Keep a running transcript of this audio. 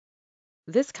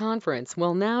This conference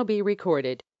will now be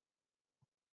recorded.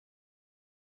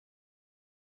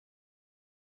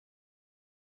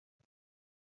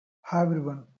 Hi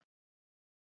everyone.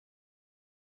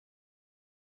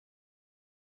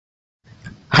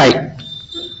 Hi.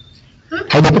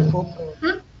 Hi, Deepak. Hope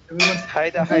everyone's Hi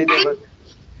there, is hi Deepak.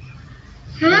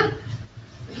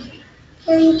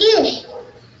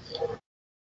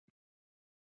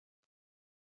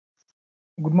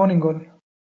 good morning all.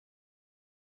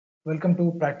 Welcome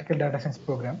to Practical Data Science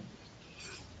program.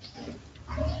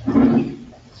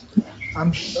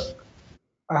 I'm Deepak.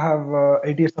 I have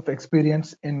 8 years of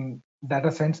experience in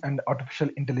data science and artificial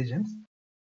intelligence.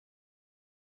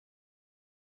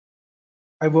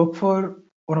 I work for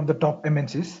one of the top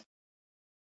MNCs.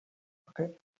 Okay.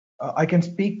 I can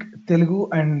speak Telugu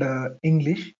and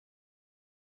English.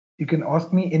 You can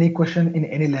ask me any question in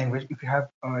any language. If you have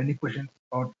any questions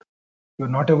or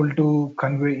you're not able to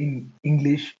convey in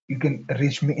English, you can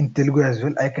reach me in Telugu as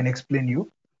well. I can explain you.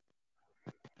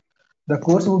 The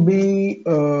course would be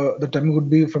the timing would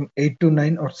be from 8 to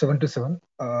 9 or 7 to 7,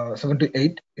 7 to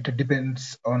 8. It depends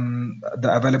on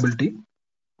the availability.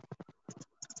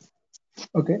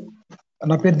 Okay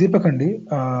నా పేరు దీపక్ అండి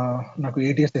నాకు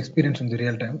 8 years experience ఉంది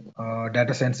real time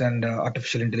data science and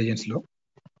artificial intelligence లో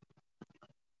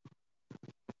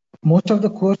most of the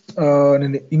course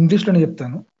నేను English లోనే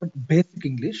చెప్తాను but basic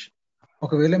English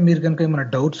ఒకవేళ మీరు కనుక ఏమైనా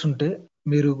డౌట్స్ ఉంటే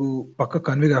మీరు పక్క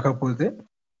కన్వే కాకపోతే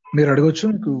మీరు అడగొచ్చు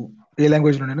మీకు ఏ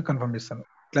లాంగ్వేజ్ లోనైనా కన్ఫర్మ్ చేస్తాను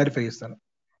క్లారిఫై చేస్తాను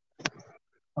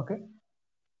okay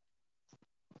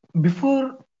Before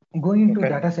going into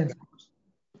Okay. data science,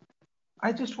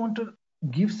 I just want to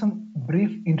give some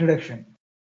brief introduction.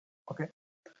 Okay,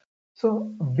 so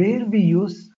where we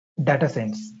use data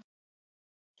science.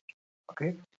 Okay,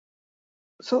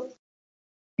 so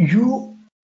you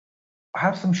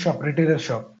have some shop, retailer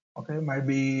shop. Okay, might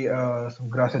be some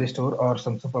grocery store or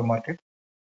some supermarket.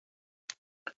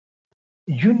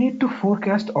 You need to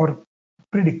forecast or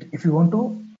predict if you want to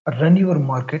run your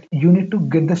market. You need to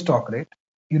get the stock right.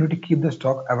 You need to keep the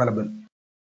stock available.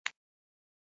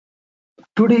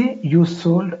 Today you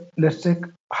sold, let's take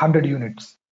 100 units.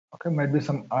 Okay, might be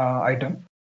some item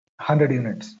 100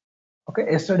 units. Okay,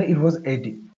 yesterday it was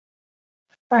 80,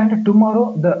 and tomorrow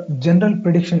the general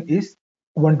prediction is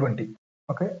 120.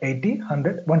 Okay, 80,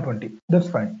 100, 120, that's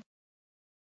fine.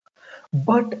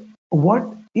 But what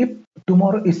if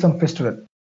tomorrow is some festival?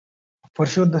 For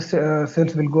sure the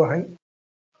sales will go high,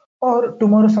 or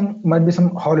tomorrow some might be some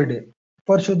holiday,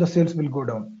 for sure the sales will go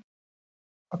down.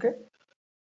 Okay,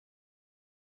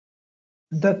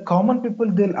 the common people,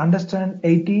 they'll understand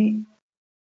 80,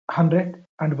 100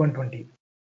 and 120.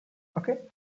 Okay,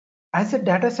 as a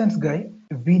data science guy,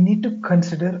 we need to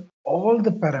consider all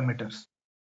the parameters,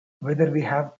 whether we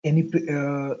have any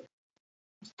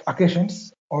occasions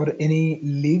or any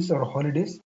leaves or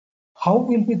holidays, how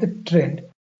will be the trend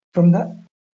from the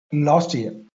last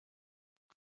year.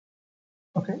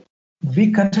 Okay, we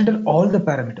consider all the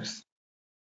parameters.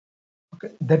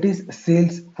 Okay, that is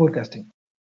sales forecasting.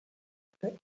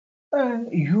 Okay, and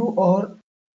you are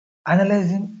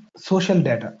analyzing social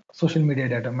data, social media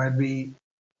data, might be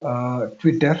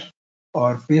Twitter or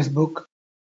Facebook.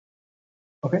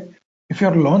 Okay, if you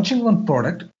are launching one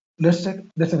product, let's say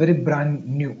that's a very brand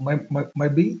new,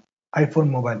 might be iPhone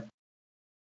mobile.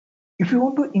 If you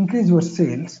want to increase your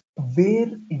sales, where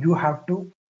you have to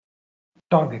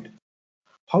target,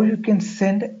 how you can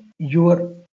send your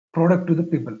product to the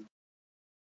people.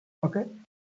 Okay,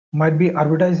 might be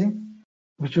advertising,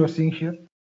 which you are seeing here,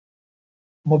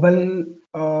 mobile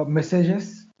messages.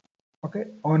 Okay,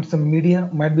 on some media,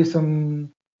 might be some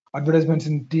advertisements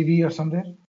in TV or somewhere.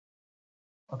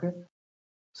 Okay,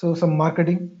 so some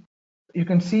marketing, you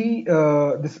can see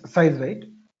this size, right?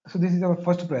 So this is our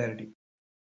first priority,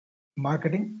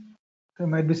 marketing. So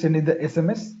might be sending the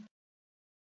SMS.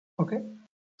 Okay,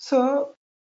 so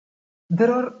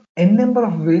there are a number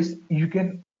of ways you can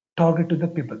target to the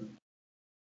people.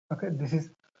 Okay, this is,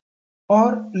 or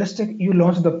let's take, you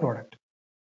launch the product,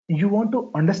 you want to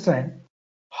understand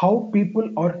how people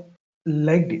are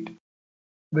liked it,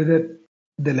 whether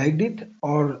they liked it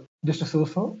or just a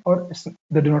so-so, or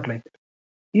they do not like it.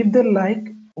 If they like,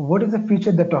 what is the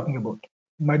feature they're talking about?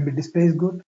 Might be display is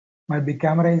good, might be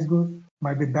camera is good,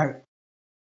 might be back.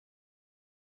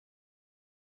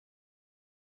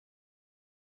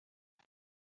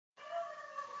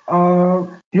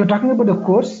 You're talking about the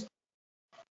course,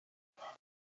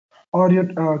 or you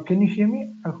can you hear me?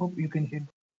 I hope you can hear me.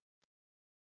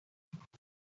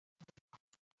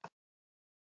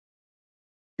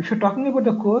 If you're talking about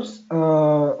the course,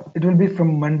 it will be from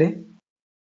Monday.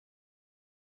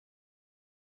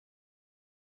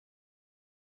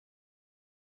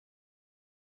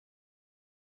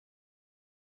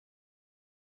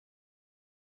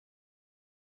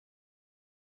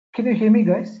 Can you hear me,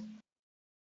 guys?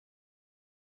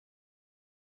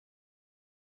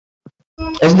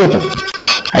 Yes, Deepak.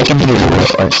 I can hear your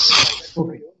voice.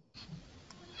 Okay.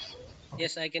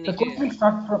 Yes, I can The hear course you.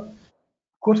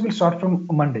 will start from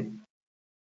Monday.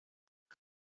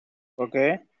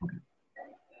 Okay.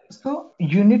 So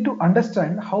you need to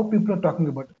understand how people are talking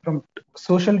about it. From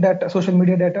social data, social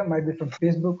media data might be from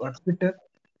Facebook or Twitter.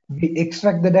 We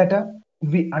extract the data,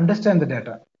 we understand the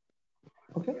data.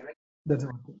 Okay, that's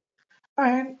one thing.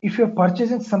 And if you're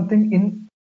purchasing something in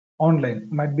online,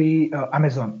 might be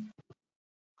Amazon.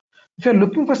 If you're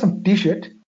looking for some T-shirt,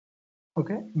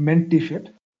 okay, men T-shirt,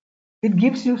 it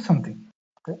gives you something,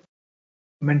 okay,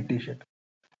 men T-shirt,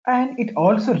 and it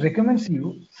also recommends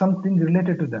you something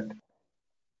related to that.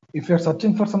 If you're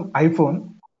searching for some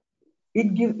iPhone,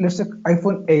 it gives, let's say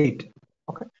iPhone 8,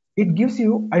 okay, it gives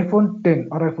you iPhone 10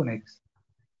 or iPhone X,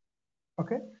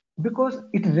 okay, because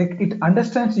it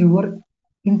understands your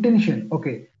intention.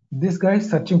 Okay, this guy is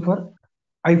searching for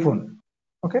iPhone,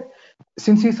 okay,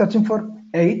 since he's searching for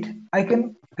 8, I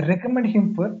can recommend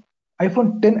him for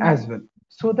iPhone 10 as well,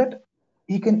 so that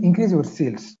he can increase your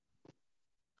sales.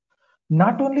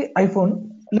 Not only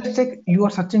iPhone, let's say you are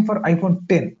searching for iPhone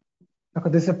 10, okay,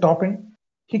 this is a top end,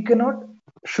 he cannot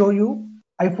show you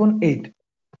iPhone 8,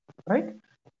 right?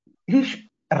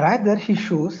 Rather he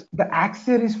shows the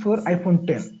accessories for iPhone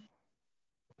 10,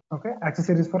 okay,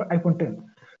 accessories for iPhone 10.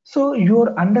 So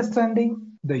you're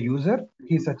understanding the user,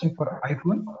 he's searching for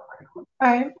iPhone,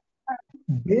 and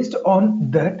based on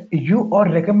that you are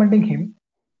recommending him,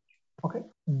 okay,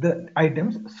 the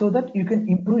items, so that you can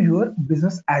improve your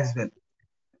business as well.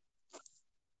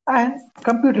 And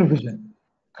computer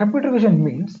vision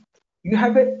means you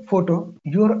have a photo,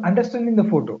 you're understanding the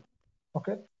photo,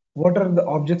 okay, what are the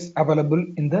objects available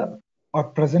in the or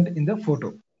present in the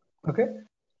photo, okay.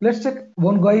 Let's check,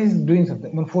 one guy is doing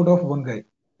something, one photo of one guy,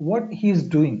 what he is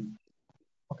doing,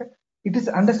 okay, it is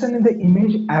understanding the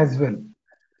image as well,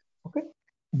 okay.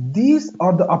 These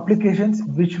are the applications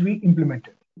which we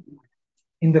implemented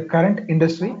in the current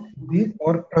industry. These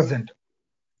are present: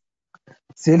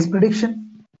 sales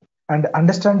prediction and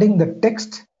understanding the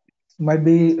text, might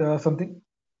be something,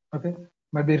 okay,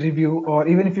 might be review, or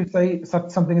even if you say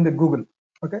search something in the Google,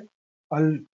 okay,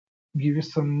 I'll give you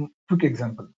some quick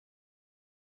example.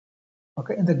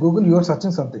 Okay, in the Google you are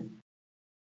searching something,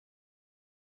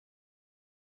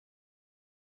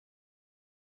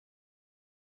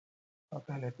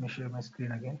 okay, let me share my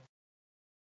screen again.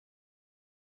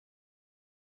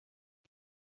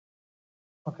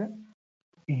 Okay,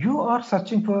 you are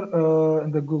searching for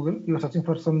in the Google, you are searching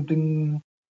for something,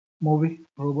 movie,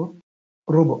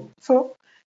 robo, so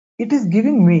it is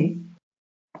giving me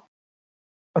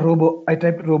robo. I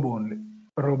typed robo only,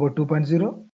 robo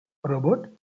 2.0, robot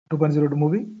 2.0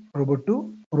 movie, robot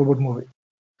 2, robot movie.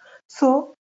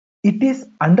 So it is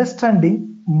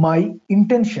understanding my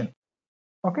intention,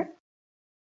 okay,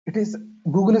 it is,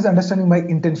 Google is understanding my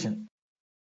intention,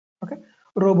 okay,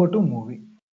 robot 2 movie,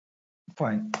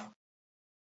 fine.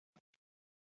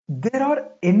 There are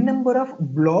n number of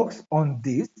blogs on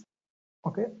this,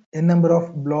 okay, n number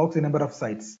of blogs, n number of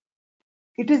sites.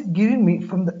 It is giving me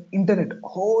from the internet,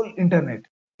 whole internet,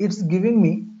 it's giving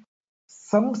me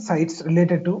some sites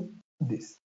related to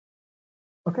this,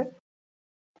 okay.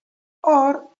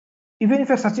 Or even if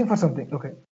you're searching for something,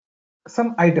 okay,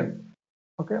 some item,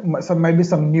 okay, some might be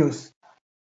some news,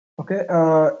 okay,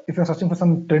 if you're searching for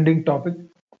some trending topic,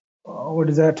 what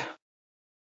is that,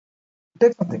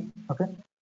 take something, okay,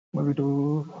 maybe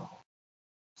to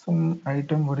some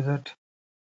item, what is that,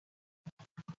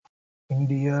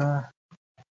 India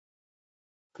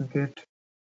cricket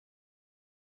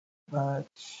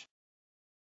match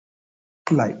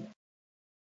live,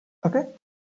 okay,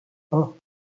 oh,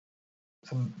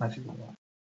 some match.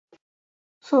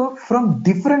 So from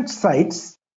different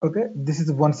sites, okay, this is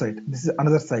one site, this is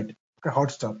another site, okay,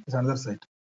 Hotstar is another site,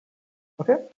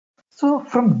 okay. So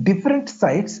from different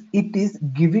sites it is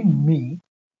giving me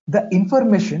the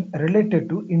information related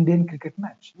to Indian cricket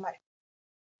match live.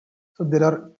 So there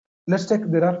are, let's check,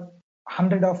 there are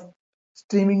 100 of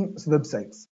streaming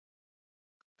websites.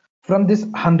 From this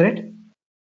 100,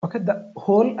 okay, the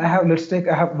whole I have, let's take,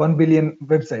 I have 1 billion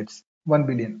websites, 1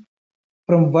 billion.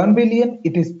 From 1 billion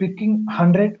it is picking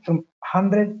 100, from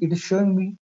 100 it is showing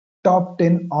me top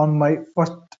 10 on my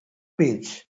first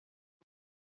page.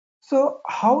 So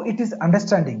how it is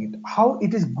understanding it, how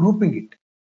it is grouping it,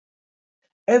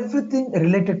 everything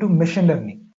related to machine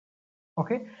learning,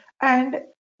 okay. And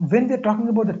when they're talking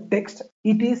about the text,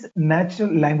 it is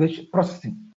natural language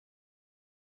processing,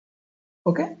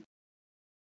 okay.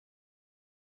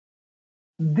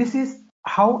 This is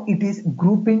how it is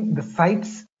grouping the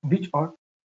sites which are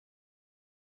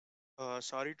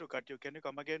Sorry to cut you. Can you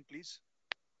come again, please?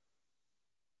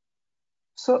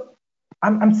 so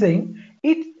I'm saying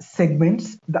it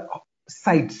segments the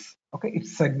sites. Okay, it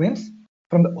segments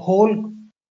from the whole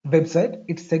website.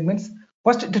 It segments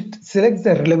first. It selects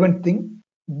the relevant thing,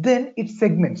 then it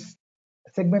segments.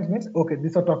 Segments means okay.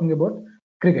 These are talking about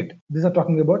cricket. These are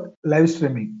talking about live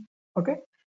streaming. Okay,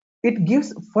 it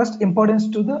gives first importance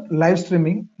to the live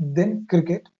streaming, then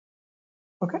cricket.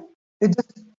 Okay, it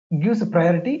just gives a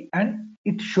priority and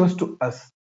it shows to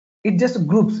us. It just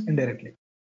groups indirectly.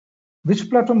 Which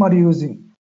platform are you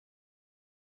using?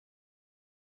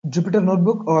 Jupyter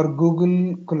Notebook or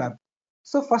Google Colab?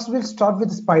 So first we'll start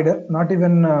with Spider, not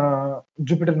even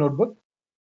Jupyter Notebook.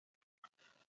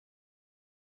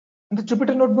 In the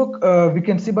Jupyter Notebook, we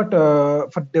can see, but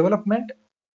for development,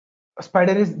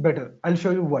 Spider is better. I'll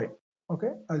show you why.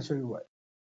 Okay, I'll show you why.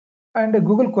 And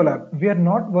Google Colab, we are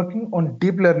not working on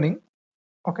deep learning.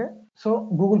 Okay, so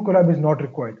Google Colab is not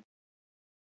required.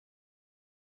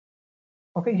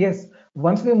 Okay, yes,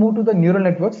 once we move to the neural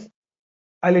networks,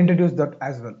 I'll introduce that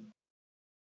as well.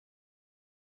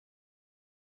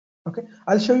 Okay,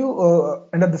 I'll show you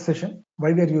end of the session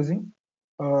why we are using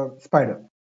Spider.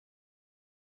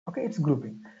 Okay, it's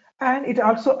grouping, and it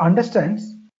also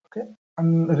understands. Okay,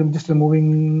 I'm just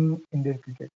removing Indian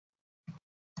cricket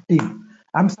team.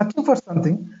 I'm searching for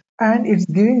something, and it's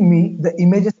giving me the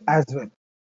images as well.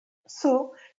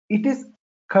 So it is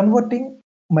converting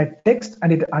my text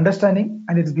and it understanding,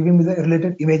 and it's giving me the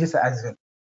related images as well.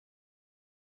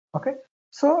 Okay,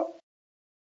 so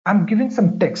I'm giving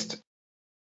some text.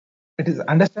 It is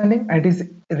understanding and it is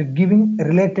giving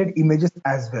related images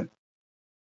as well.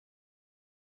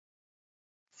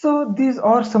 So these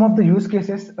are some of the use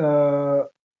cases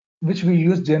which we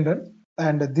use general,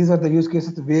 and these are the use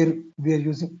cases where we are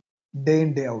using day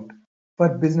in day out for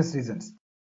business reasons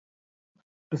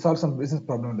to solve some business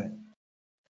problem there.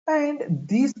 And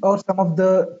these are some of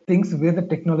the things where the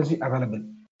technology available.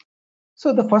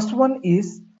 So the first one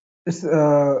is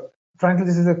frankly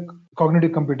this is a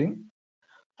cognitive computing.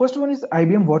 First one is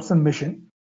IBM Watson machine,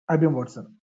 IBM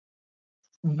Watson,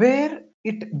 where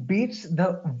it beats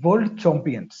the world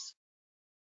champions.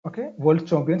 Okay, world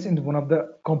champions in one of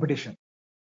the competition.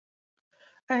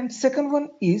 And second one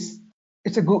is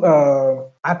it's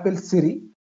a Apple Siri.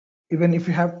 Even if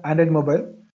you have Android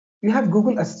mobile, you have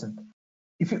Google Assistant.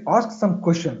 If you ask some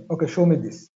question, okay, show me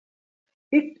this,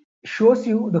 it shows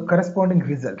you the corresponding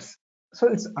results. So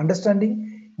it's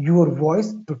understanding your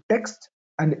voice to text,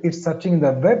 and it's searching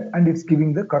the web and it's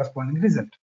giving the corresponding result.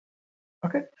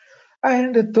 Okay,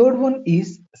 and the third one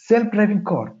is self-driving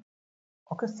car.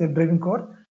 Okay, self-driving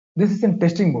car. This is in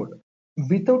testing mode.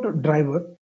 Without a driver,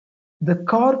 the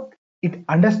car, it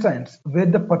understands where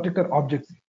the particular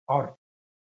objects are.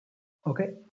 Okay,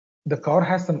 the car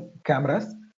has some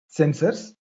cameras,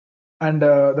 sensors, and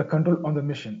the control on the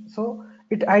machine. So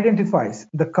it identifies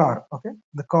the car. Okay,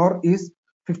 the car is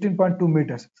 15.2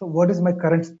 meters. So what is my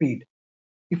current speed?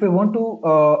 If I want to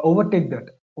overtake that,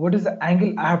 what is the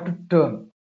angle I have to turn?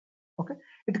 Okay,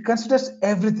 it considers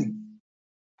everything.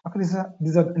 Okay,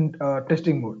 these are in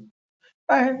testing mode,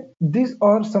 and these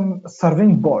are some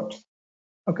serving bots.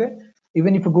 Okay,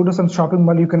 even if you go to some shopping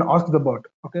mall, you can ask the bot,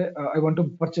 okay, I want to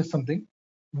purchase something,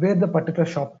 where the particular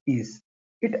shop is.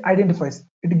 It identifies,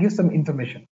 it gives some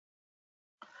information.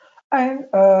 And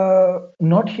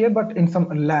not here, but in some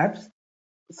labs,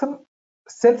 some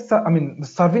self I mean the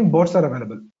serving bots are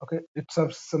available. Okay, it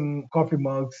serves some coffee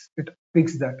mugs, it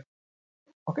picks that.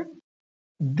 Okay,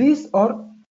 these are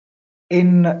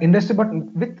in industry, but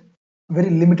with very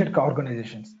limited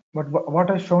organizations. But what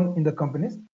are shown in the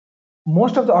companies,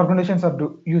 most of the organizations are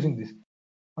using this.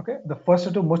 Okay, the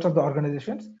first two, most of the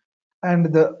organizations,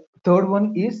 and the third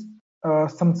one is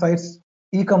some sites,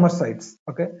 e-commerce sites.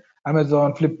 Okay,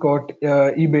 Amazon, Flipkart,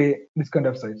 eBay, this kind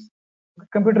of sites.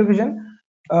 Computer vision,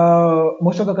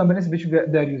 most of the companies which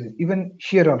they are using, even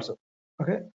here also.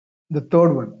 Okay, the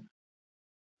third one,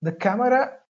 the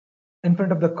camera in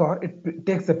front of the car, it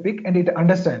takes a pic and it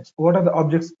understands what are the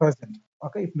objects present.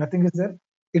 Okay, if nothing is there,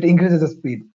 it increases the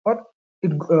speed, or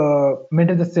it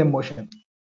maintains the same motion.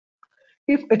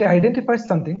 If it identifies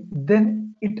something,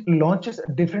 then it launches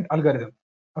a different algorithm.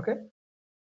 Okay,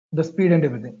 the speed and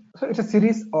everything. So it's a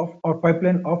series of or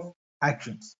pipeline of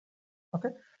actions. Okay,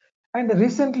 and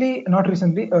recently, not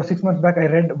recently, 6 months back, I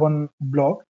read one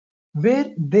blog where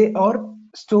they are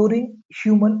storing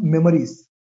human memories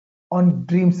on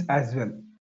dreams as well.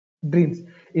 Dreams,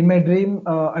 in my dream,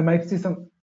 I might see some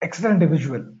excellent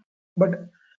visual, but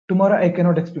tomorrow I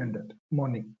cannot explain that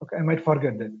morning. Okay, I might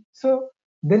forget that. So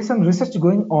there is some research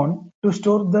going on to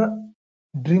store the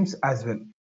dreams as well.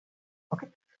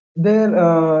 Their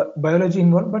biology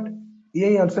involved, but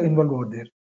AI also involved over there.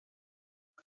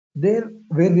 There,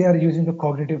 where we are using the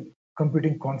cognitive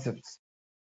computing concepts.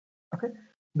 Okay,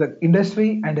 the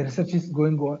industry and the research is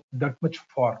going on that much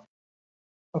far.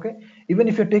 Okay, even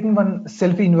if you're taking one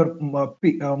selfie in your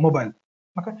mobile,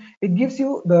 okay, it gives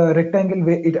you the rectangle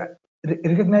where it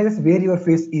recognizes where your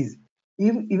face is.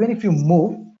 Even if you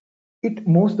move, it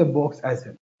moves the box as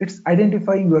well. It's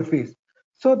identifying your face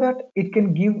so that it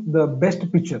can give the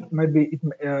best picture. Might be it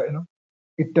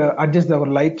it adjusts our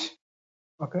light.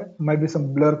 Okay, might be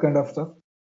some blur kind of stuff.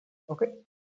 Okay,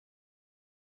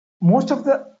 most of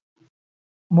the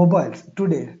mobiles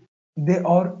today, they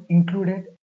are included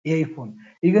AI phone.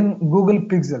 Even Google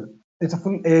Pixel, it's a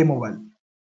full AI mobile.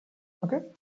 Okay,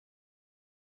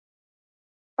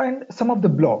 and some of the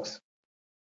blogs.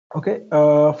 Okay,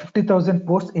 50,000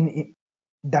 posts in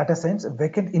data science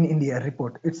vacant in India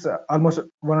report. It's almost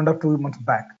 1.5 2 months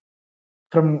back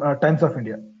from Times of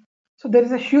India. So there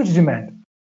is a huge demand.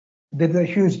 There is a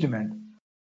huge demand.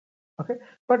 Okay,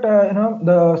 but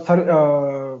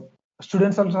the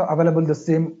students also available the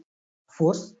same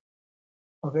force.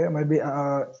 Okay, maybe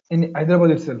in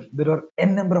Hyderabad itself, there are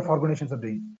n number of organizations are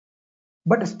doing.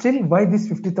 But still, why these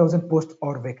 50,000 posts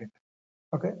are vacant?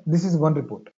 Okay, this is one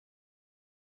report.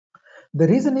 The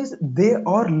reason is they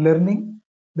are learning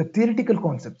the theoretical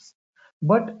concepts,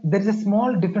 but there is a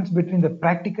small difference between the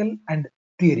practical and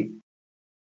theory.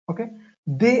 Okay,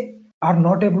 they are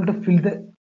not able to fill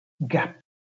the gap.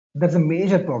 That's a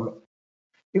major problem.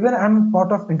 Even I'm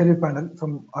part of interview panel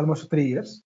from almost 3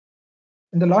 years.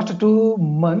 In the last 2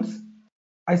 months,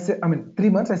 I mean 3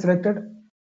 months, I selected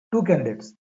 2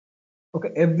 candidates. Okay,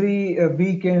 every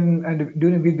weekend and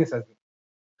during weekdays as well.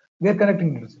 We are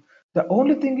connecting this. The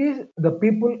only thing is the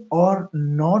people are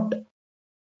not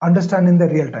understanding the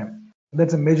real time.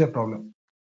 That's a major problem.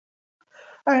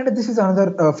 And this is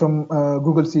another from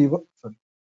Google CEO, sorry,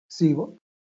 CEO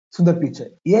Sundar Pichai.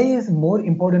 AI is more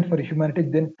important for humanity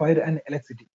than fire and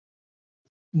electricity.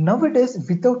 Nowadays,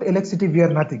 without electricity, we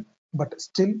are nothing. But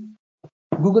still,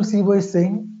 Google CEO is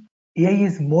saying AI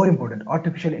is more important,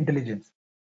 artificial intelligence.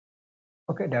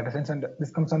 Okay, data science, and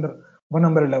this comes under one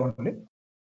umbrella only.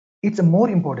 It's more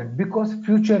important because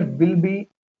future will be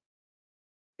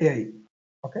AI.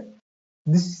 Okay,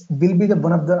 this will be the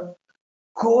one of the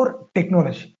core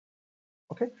technology.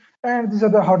 Okay, and these are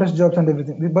the hottest jobs and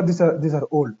everything. But these are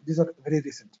old. These are very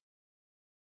recent.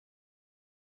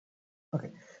 Okay,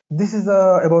 this is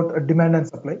about demand and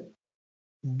supply.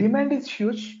 Demand is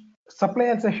huge, supply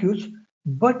also huge,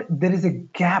 but there is a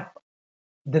gap.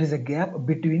 There is a gap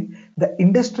between the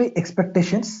industry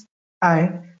expectations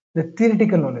and the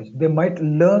theoretical knowledge. They might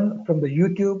learn from the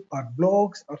YouTube or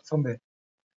blogs or somewhere,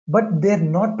 but they're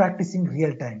not practicing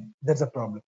real time. That's a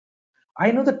problem.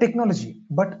 I know the technology,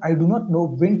 but I do not know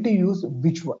when to use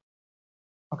which one.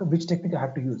 Okay, which technique I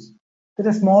have to use.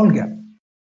 There's a small gap.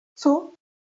 So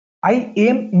I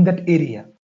aim in that area.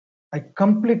 I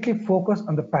completely focus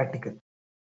on the practical.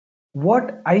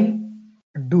 What I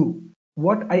do,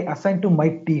 what I assign to my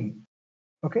team.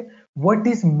 Okay, what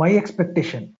is my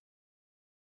expectation?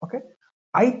 Okay,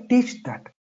 I teach that.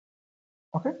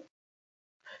 Okay,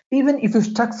 even if you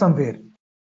stuck somewhere,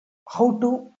 how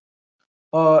to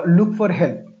look for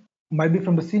help, might be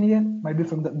from the senior, might be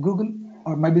from the Google,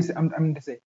 or might be I'm going to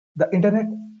say the internet.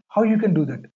 How you can do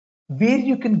that? Where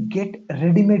you can get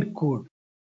ready-made code.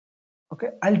 Okay,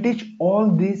 I'll teach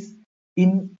all this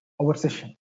in our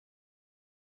session.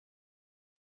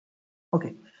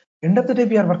 Okay, end of the day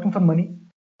we are working for money.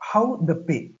 How the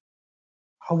pay?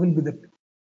 How will be the pay?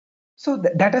 So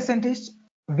the data scientist,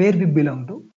 where we belong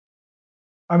to.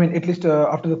 I mean, at least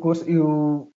after the course,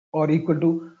 you are equal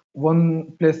to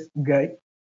one plus guy.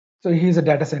 So he is a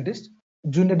data scientist,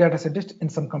 junior data scientist in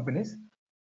some companies.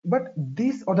 But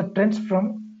these are the trends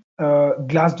from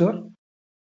Glassdoor.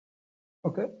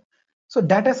 Okay, so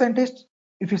data scientist.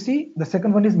 If you see, the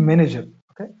second one is manager.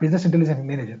 Okay, business intelligence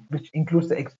manager, which includes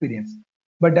the experience.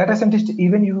 But data scientist,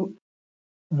 even you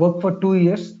work for 2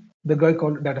 years, the guy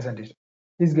called data scientist,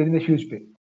 he's getting a huge pay.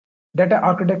 Data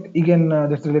architect, again,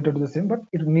 that's related to the same, but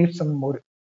it needs some more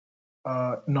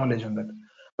knowledge on that.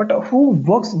 But who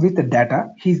works with the data,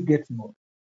 he gets more.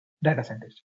 Data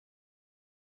scientist.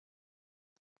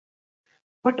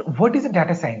 But what is a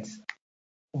data science?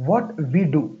 What we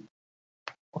do,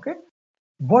 okay?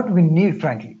 What we need,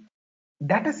 frankly.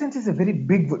 Data science is a very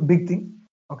big thing,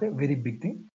 okay? Very big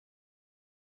thing.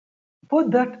 For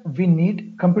that, we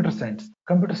need computer science.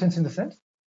 Computer science in the sense,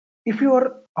 if you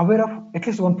are aware of at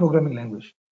least one programming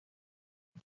language,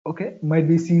 okay, might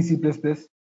be C, C++,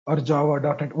 or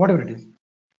Java, .NET, whatever it is.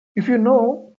 If you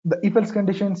know the if else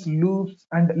conditions, loops,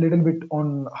 and a little bit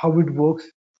on how it works,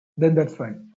 then that's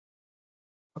fine.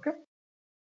 Okay.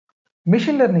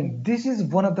 Machine learning, this is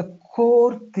one of the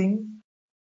core thing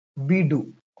we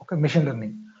do. Okay, machine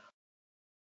learning.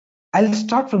 I'll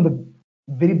start from the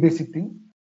very basic thing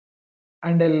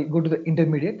and I'll go to the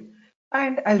intermediate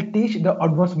and I'll teach the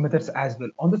advanced methods as well.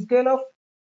 On the scale of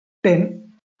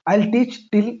 10, I'll teach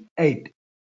till 8.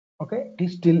 Okay,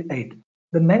 teach till 8.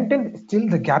 The 9, 10, still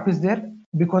the gap is there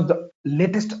because the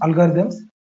latest algorithms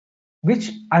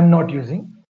which I'm not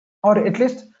using, or at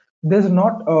least there's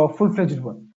not a full-fledged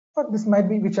one, or this might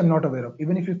be which I'm not aware of.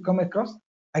 Even if you come across,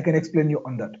 I can explain you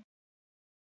on that.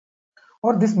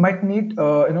 Or this might need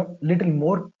little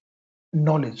more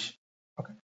knowledge.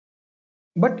 Okay,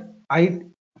 but I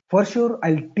for sure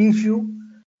I'll teach you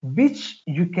which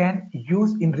you can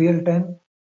use in real time,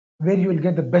 where you will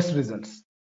get the best results.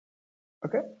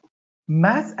 Okay,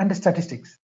 maths and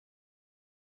statistics.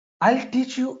 I'll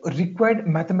teach you required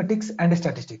mathematics and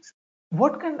statistics.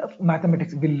 What kind of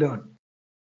mathematics we'll learn?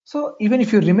 So even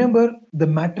if you remember the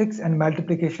matrix and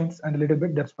multiplications and a little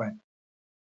bit, that's fine.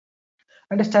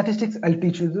 And the statistics, I'll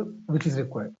teach you which is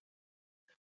required.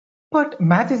 But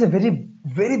math is a very,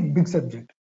 very big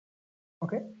subject.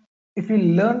 Okay. If you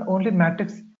learn only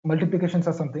matrix multiplications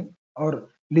or something, or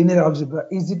linear algebra,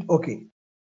 is it okay?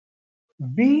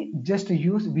 We just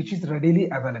use which is readily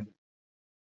available.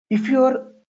 If you are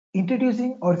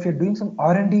introducing or if you're doing some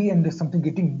R&D and there's something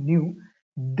getting new,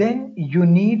 then you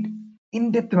need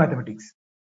in-depth mathematics.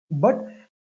 But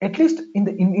at least in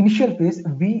the initial phase,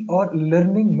 we are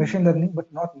learning machine learning,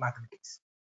 but not mathematics.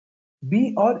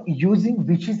 We are using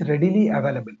which is readily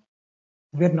available.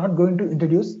 We are not going to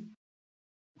introduce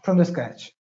from the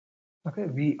scratch. Okay,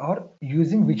 we are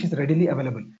using which is readily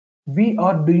available. We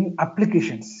are doing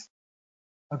applications.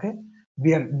 Okay,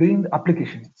 we are doing the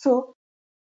applications. So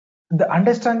the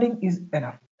understanding is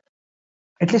enough,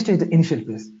 at least in the initial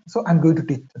phase. So I'm going to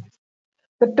teach this.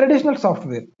 The traditional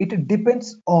software, it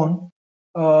depends on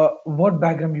what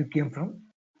background you came from.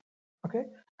 Okay,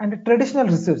 and the traditional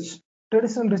research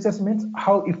means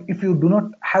how, if you do not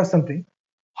have something,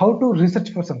 how to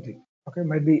research for something. Okay,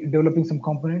 might be developing some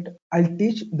component. I'll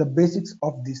teach the basics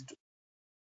of these two.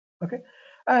 Okay,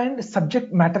 and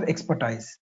subject matter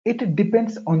expertise, it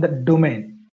depends on the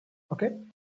domain. Okay,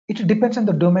 it depends on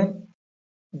the domain.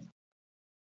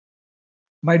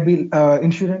 Might be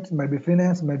insurance, might be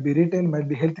finance, might be retail, might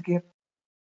be healthcare.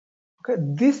 Okay,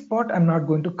 this part I'm not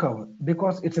going to cover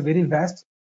because it's a very vast,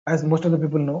 as most of the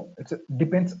people know. It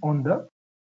depends on the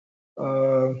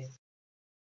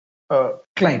uh,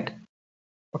 client.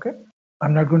 Okay,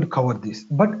 I'm not going to cover this,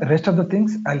 but rest of the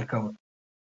things I'll cover.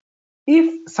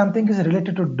 If something is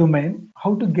related to domain,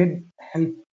 how to get help,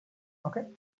 okay,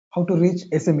 how to reach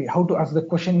SME, how to ask the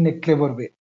question in a clever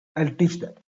way, I'll teach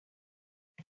that.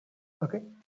 Okay,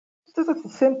 so the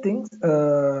same things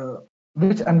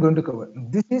which I'm going to cover.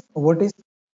 This is what is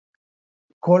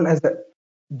called as the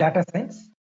data science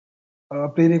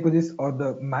prerequisites or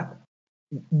the math.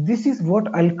 This is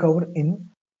what I'll cover in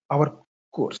our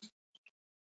course.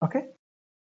 Okay,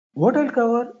 what I'll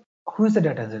cover: who is the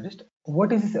data scientist,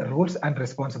 what is his roles and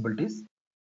responsibilities,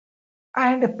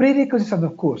 and prerequisites of the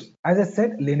course. As I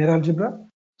said, linear algebra,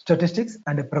 statistics,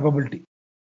 and a probability.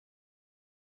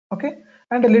 Okay,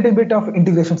 and a little bit of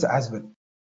integrations as well.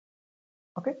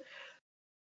 Okay,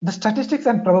 the statistics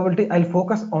and probability, I'll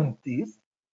focus on these.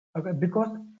 Okay, because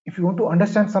if you want to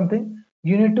understand something,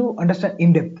 you need to understand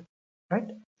in depth, right?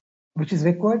 Which is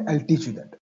required. I'll teach you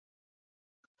that.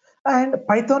 And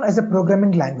Python as a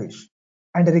programming language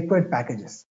and the required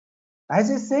packages. As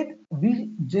I said,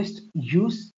 we just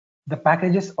use the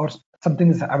packages or something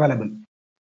is available.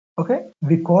 Okay,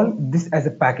 we call this as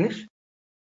a package.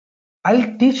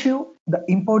 I'll teach you the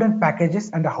important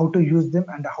packages and how to use them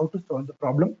and how to solve the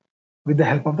problem with the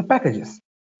help of the packages.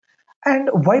 And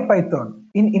why Python?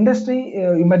 In industry,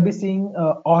 you might be seeing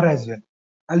R as well.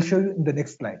 I'll show you in the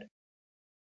next slide.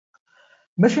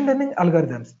 Machine learning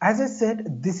algorithms. As I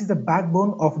said, this is the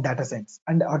backbone of data science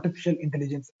and artificial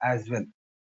intelligence as well.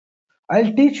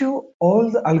 I'll teach you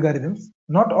all the algorithms,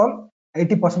 not all,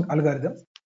 80% algorithms,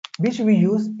 which we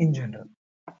use in general.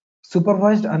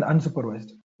 Supervised and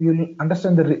unsupervised. You'll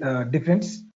understand the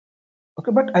difference.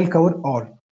 Okay, but I'll cover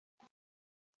all.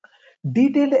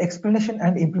 Detailed explanation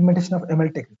and implementation of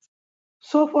ML techniques.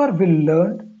 So far, we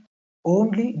learned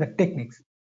only the techniques.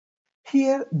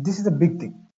 Here, this is a big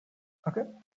thing. Okay,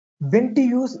 when to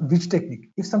use which technique?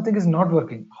 If something is not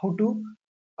working, how to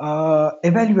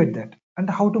evaluate that and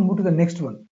how to move to the next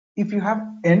one. If you have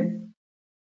n,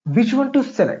 which one to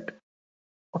select?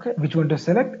 Okay, which one to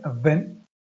select when?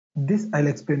 This I'll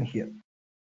explain here.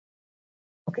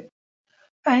 Okay,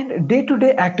 and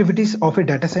day-to-day activities of a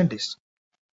data scientist.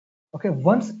 Okay,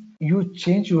 once you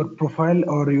change your profile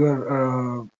or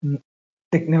your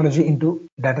technology into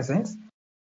data science,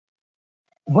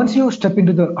 once you step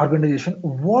into the organization,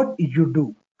 what you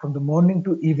do from the morning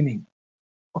to evening.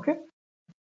 Okay,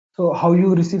 so how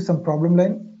you receive some problem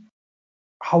line,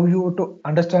 how you to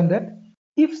understand that,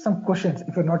 if some questions,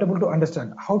 if you're not able to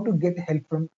understand, how to get help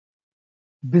from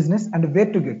business and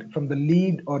where to get from the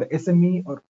lead or SME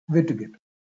or where to get.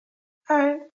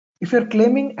 And if you're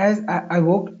claiming as I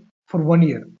worked for 1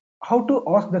 year, how to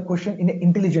ask the question in an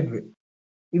intelligent way.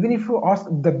 Even if you ask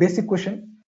the basic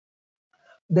question,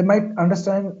 they might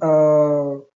understand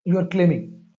you are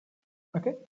claiming.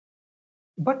 Okay,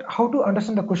 but how to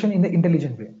understand the question in the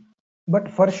intelligent way. But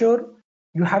for sure,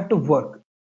 you have to work.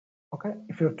 Okay,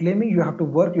 if you're claiming, you have to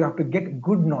work, you have to get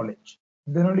good knowledge,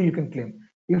 then only you can claim.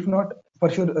 If not, for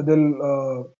sure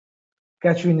they'll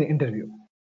catch you in the interview.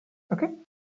 Okay,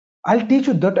 I'll teach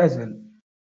you that as well,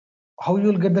 how you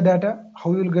will get the data,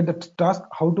 how you will get the task,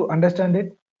 how to understand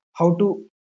it, how to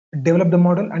develop the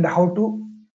model, and how to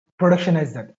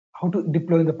productionize that, how to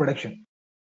deploy in the production.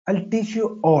 I'll teach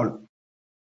you all.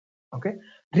 Okay,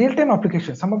 real-time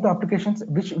applications, some of the applications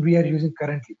which we are using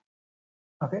currently.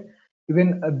 Okay,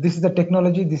 even this is the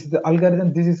technology, this is the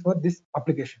algorithm, this is for this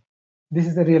application, this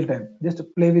is the real time, just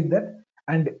play with that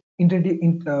and introduce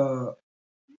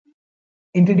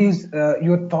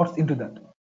your thoughts into that.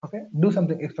 Okay, do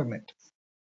something experiment.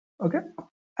 Okay,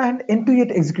 and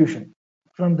end-to-end execution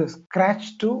from the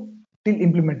scratch to till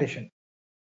implementation.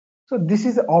 So this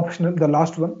is optional, the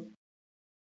last one.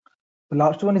 The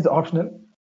last one is optional,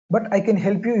 but I can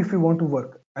help you if you want to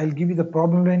work. I'll give you the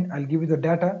problem line, I'll give you the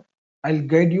data, I'll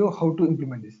guide you how to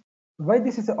implement this. Why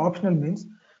this is optional means,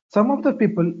 some of the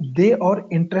people, they are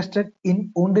interested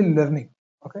in only learning.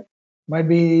 Okay, might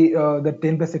be the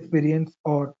 10 plus experience,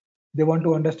 or they want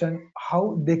to understand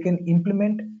how they can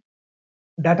implement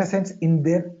data science in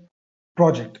their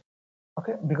project.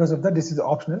 Okay, because of that, this is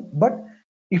optional. But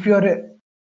if you're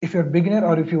a beginner,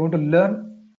 or if you want to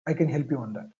learn, I can help you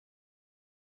on that.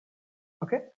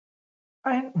 Okay,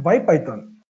 and why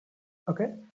Python? Okay,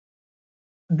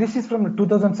 this is from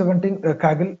 2017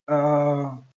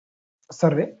 Kaggle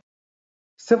survey.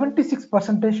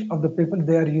 76% of the people,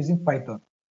 they are using Python.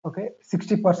 Okay,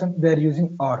 60% they are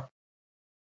using R.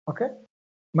 Okay,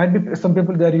 might be some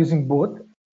people they are using both,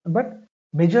 but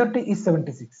majority is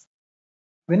 76.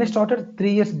 When I started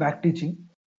 3 years back teaching,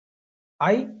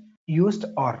 I used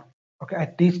R. Okay, I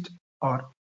teached R,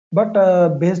 but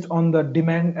based on the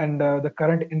demand and the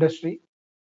current industry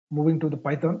moving to the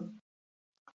Python,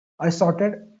 I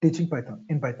started teaching Python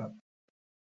in Python.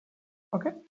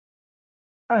 Okay,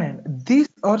 and these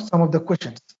are some of the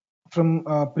questions from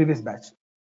previous batch.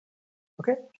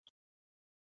 Okay,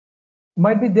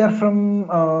 might be they are from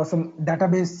some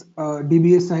database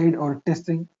DBA side or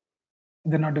testing.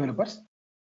 They're not developers,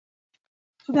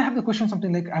 so they have the question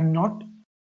something like, I'm not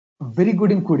very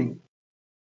good in coding,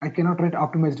 I cannot write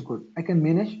optimized code. I can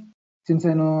manage, since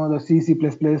I know the C, C++,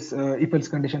 if else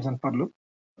conditions and for loop.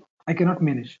 I cannot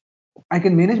manage. I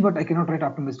can manage, but I cannot write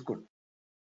optimized code.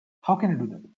 How can I do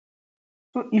that?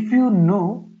 So if you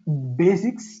know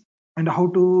basics and how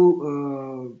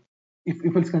to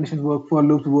if else conditions work, for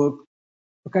loops work,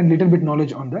 kind little bit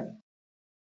knowledge on that,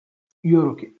 you're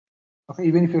okay. Okay,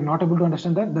 even if you're not able to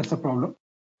understand that, that's a problem.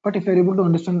 But if you're able to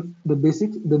understand the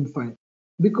basics, then fine.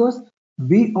 Because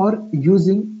we are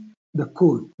using the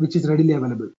code which is readily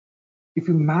available. If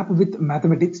you map with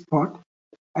mathematics part,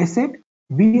 I said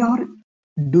we are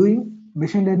doing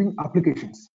machine learning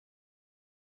applications.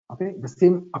 Okay, the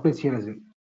same applies here as well.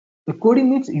 The coding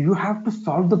means you have to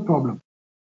solve the problem.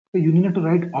 So you need to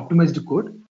write optimized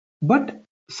code, but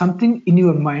something in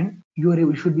your mind,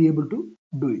 you should be able to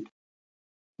do it.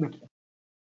 That's it.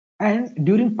 And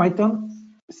during Python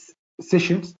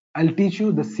sessions, I'll teach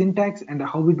you the syntax and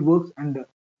how it works and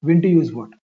when to use what.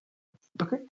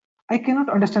 Okay, I cannot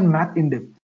understand math in depth.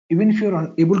 Even if you're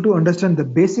unable to understand the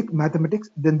basic mathematics,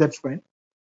 then that's fine.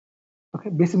 Okay,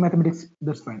 basic mathematics,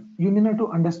 that's fine. You need to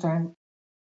understand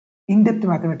in-depth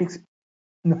mathematics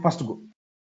in the first go.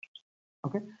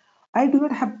 Okay, I do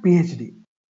not have PhD,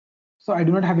 so I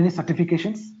do not have any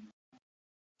certifications.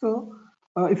 So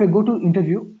if I go to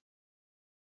interview,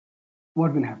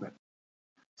 what will happen?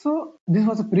 So this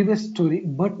was a previous story,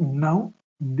 but now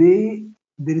there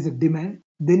is a demand.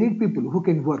 They need people who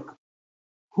can work,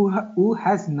 who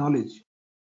has knowledge.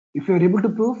 If you are able to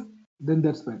prove, then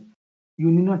that's fine. You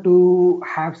need not to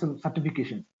have some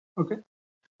certifications. Okay,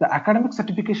 the academic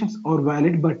certifications are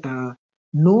valid, but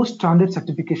no standard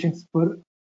certifications for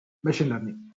machine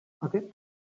learning. Okay,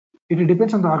 It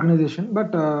depends on the organization, but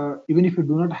even if you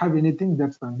do not have anything,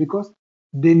 that's fine, because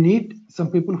they need some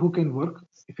people who can work.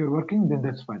 If you're working, then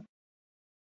that's fine.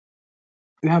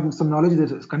 You have some knowledge,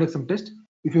 that conduct some test.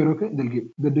 If you're okay, they'll give.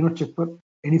 They do not check for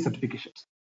any certifications.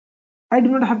 I do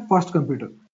not have fast computer.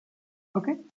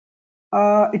 Okay.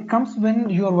 It comes when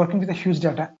you are working with a huge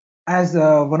data. As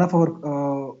one of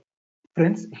our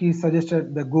friends, he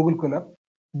suggested the Google Colab.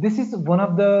 This is one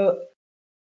of the,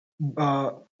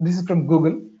 this is from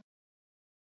Google,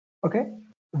 okay,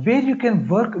 where you can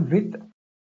work with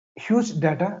huge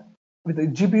data with a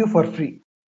GPU for free.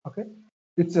 Okay,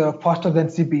 it's faster than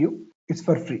CPU. It's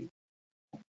for free.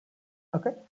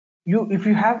 Okay, if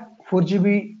you have 4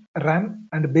 GB RAM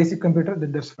and a basic computer,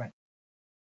 then that's fine.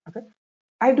 Okay,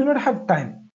 I do not have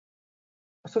time.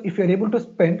 So if you're able to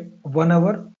spend 1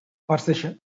 hour per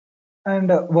session and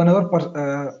 1 hour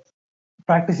per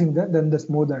practicing that, then that's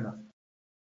more than enough.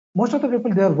 Most of the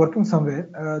people, they are working somewhere,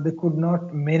 they could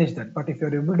not manage that. But if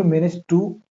you're able to manage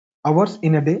 2 hours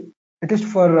in a day, at least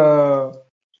for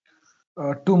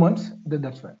 2 months, then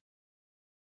that's fine.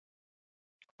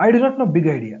 I do not know big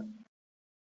idea.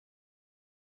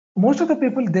 Most of the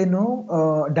people, they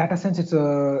know data science, it's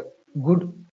a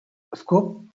good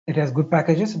scope, it has good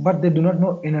packages, but they do not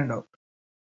know in and out.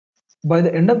 By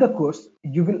the end of the course,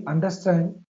 you will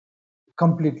understand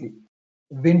completely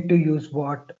when to use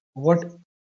what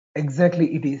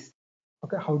exactly it is,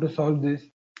 okay, how to solve this.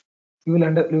 You will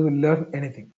learn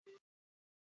anything.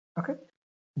 Okay,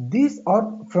 these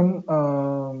are from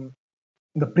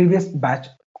the previous batch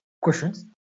questions.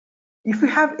 If you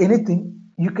have anything,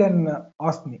 you can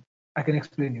ask me. I can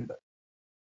explain you that.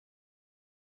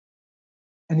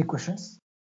 Any questions?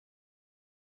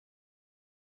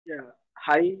 Yeah.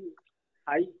 Hi,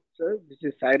 hi, sir. This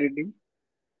is Sai Reddy.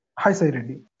 Hi, Sai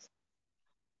Reddy.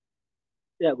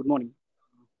 Yeah. Good morning.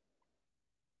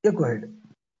 Yeah, go ahead.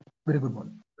 Very good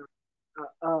morning.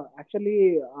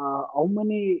 Actually, how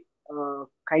many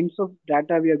kinds of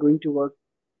data we are going to work?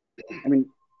 I mean,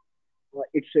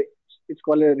 it's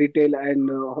called a retail and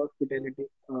hospitality,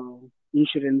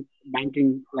 insurance,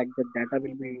 banking. Like the data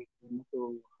will be.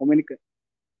 So, how many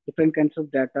different kinds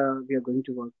of data we are going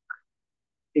to work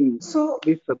in So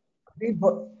this? we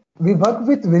work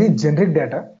with very generic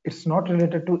data. It's not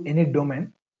related to any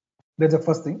domain. That's the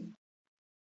first thing.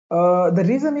 The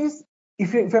reason is,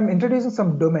 if I'm introducing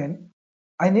some domain,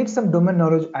 I need some domain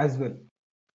knowledge as well.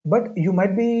 But you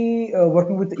might be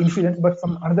working with insurance, but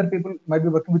some other people might be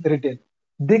working with retail.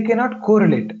 They cannot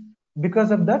correlate.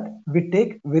 Because of that, we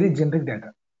take very generic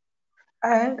data.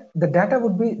 And the data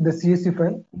would be the CSV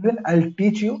file. Even I'll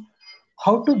teach you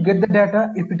how to get the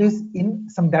data if it is in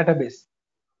some database.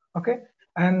 Okay,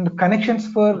 and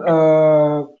connections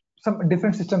for some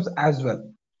different systems as well.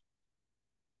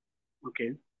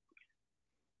 Okay.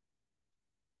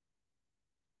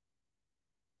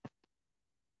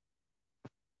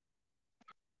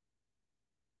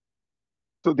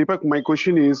 So Deepak, my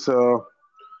question is,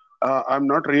 I'm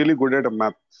not really good at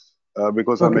maths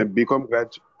because Okay. I'm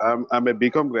a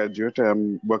BCom graduate.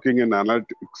 I'm working in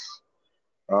analytics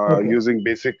Okay. using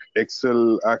basic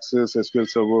Excel, Access, SQL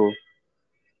Server.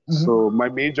 So my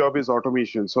main job is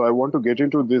automation. So I want to get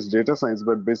into this data science,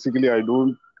 but basically I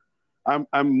don't.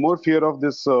 I'm more fear of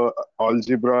this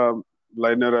algebra,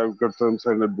 linear algorithms,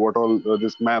 and what all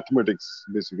this mathematics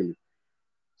basically.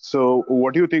 So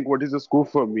what do you think? What is the scope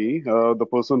for me, the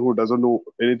person who doesn't know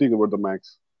anything about the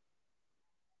maths?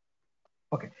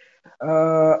 Okay,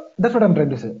 that's what I'm trying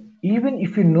to say. Even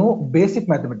if you know basic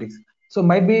mathematics, so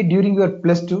might be during your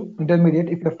 +2 intermediate,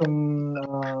 if you're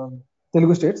from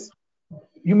Telugu states,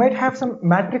 you might have some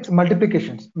matrix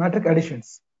multiplications, matrix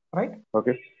additions, right?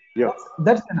 Okay. Yeah.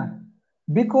 That's enough,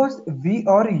 because we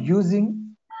are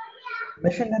using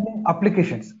machine learning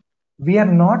applications. We are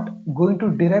not going to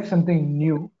derive something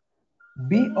new.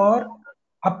 We are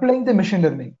applying the machine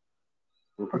learning.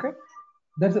 Okay,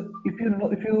 that's if you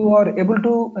know, if you are able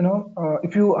to,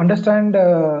 if you understand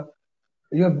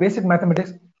your basic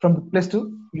mathematics from the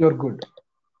 +2, you're good.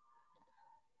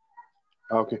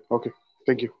 Okay. Okay.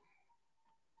 Thank you.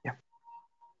 Yeah.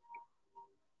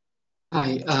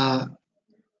 Hi,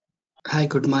 hi,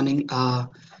 good morning.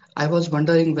 I was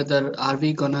wondering whether are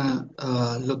we gonna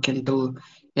look into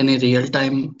any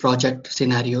real-time project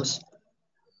scenarios?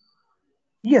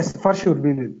 Yes, for sure,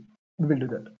 we will do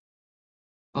that.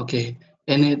 Okay,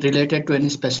 any related to any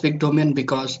specific domain?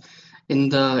 Because in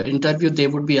the interview they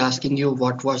would be asking you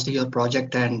what was your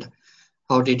project and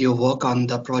how did you work on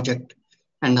the project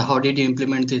and how did you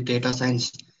implement the data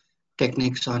science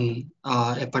techniques on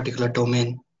a particular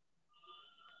domain.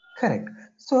 Correct.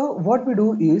 So what we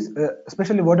do is,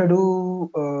 especially what I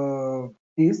do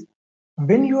is,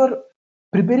 when you are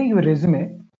preparing your resume,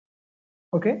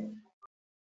 okay,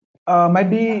 might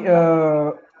be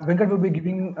Venkat will be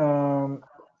giving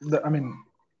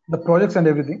the projects and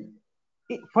everything.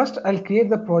 First, I'll create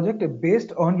the project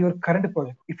based on your current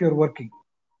project. If you're working,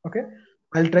 okay,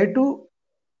 I'll try to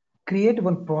create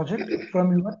one project from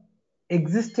your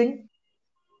existing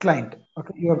client.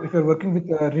 Okay, if you're working with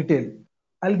retail,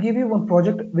 I'll give you one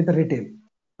project with a retail.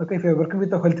 Okay, if you're working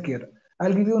with a healthcare,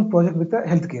 I'll give you one project with a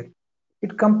healthcare.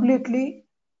 It completely,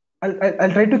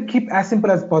 I'll try to keep as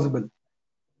simple as possible.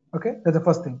 Okay, that's the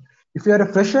first thing. If you are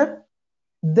a fresher,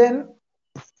 then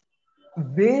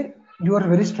where you are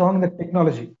very strong in the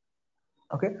technology,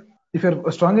 okay, if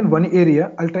you're strong in one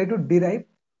area, I'll try to derive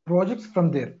projects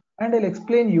from there, and I'll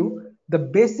explain you the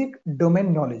basic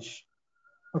domain knowledge.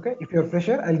 Okay, if you're a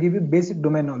fresher, I'll give you basic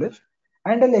domain knowledge,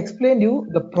 and I'll explain you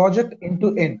the project end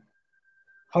to end,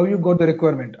 how you got the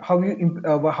requirement, how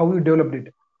you developed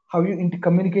it, how you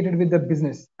communicated with the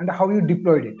business, and how you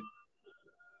deployed it.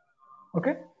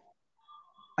 Okay,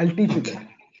 I'll teach you that.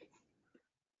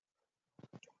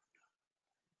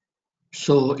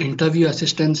 So interview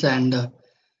assistance and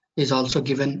is also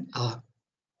given.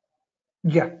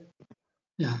 Yeah.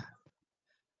 Yeah.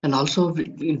 And also,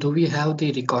 do we have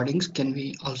the recordings? Can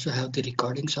we also have the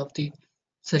recordings of the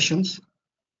sessions?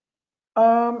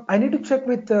 I need to check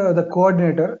with the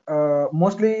coordinator.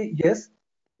 Mostly yes,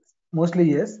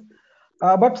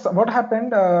 but what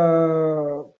happened?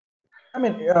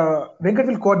 Venkat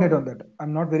will coordinate on that.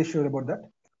 I'm not very sure about that,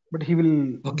 but he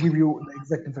will give you the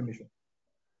exact information.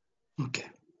 Okay.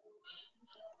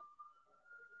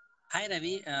 Hi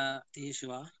Ravi, this is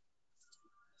Shiva.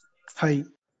 Hi.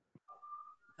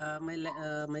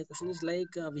 My question is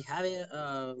like we have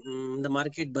the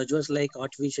market buzzwords like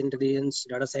artificial intelligence,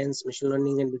 data science, machine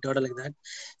learning, and big data like that.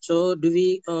 So do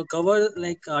we cover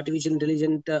like artificial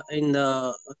intelligence in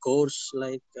the course?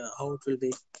 Like how it will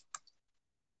be?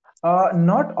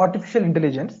 Not artificial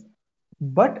intelligence,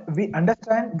 but we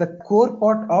understand the core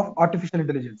part of artificial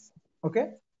intelligence.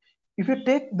 Okay, if you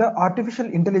take the artificial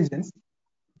intelligence,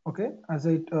 okay,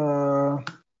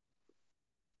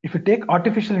 if you take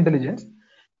artificial intelligence,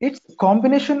 it's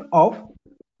combination of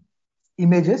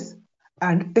images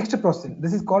and text processing.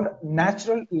 This is called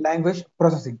natural language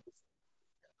processing.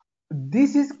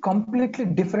 This is completely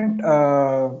different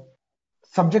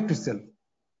subject itself,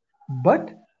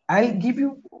 but I'll give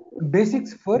you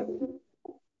basics for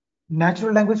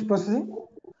natural language processing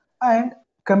and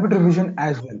computer vision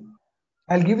as well.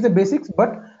 I'll give you the basics,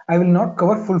 but I will not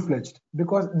cover full-fledged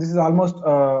because this is almost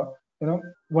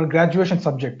one graduation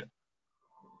subject.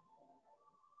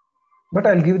 But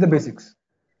I'll give you the basics.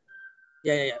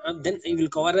 Yeah. Then we will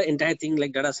cover the entire thing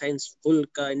like data science full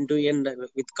into end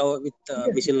with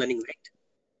machine learning, right?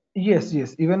 Yes.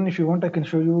 Even if you want, I can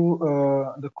show you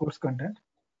the course content.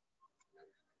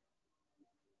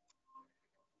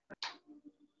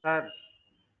 Sir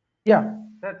yeah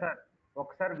sir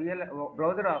ఒకసారి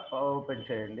browser open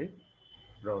చేయండి.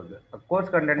 Browser course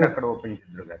content అక్కడ open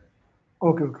చేద్దరు గారు.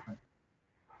 Okay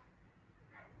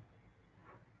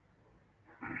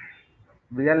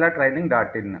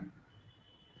VLR-training.in.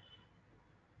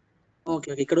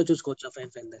 Okay ఇక్కడ చూసుకోవచ్చా?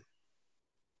 Fine then.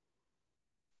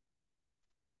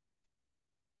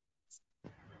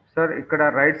 Sir ఇక్కడ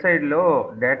right side లో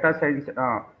data science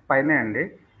పైన అండి,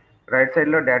 right side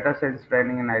లో data science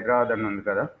training in Hyderabad అని ఉంది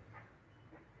కదా,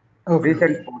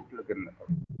 రీసెంట్ పోస్టుల కింద.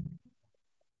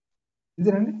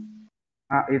 ఇదేనండి,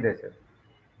 ఇదే సార్.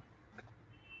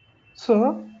 సో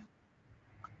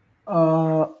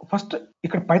ఫస్ట్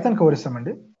ఇక్కడ పైథాన్ కవర్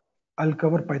ఇస్తామండి. I'll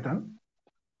cover Python.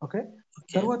 ఓకే,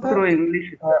 తర్వాత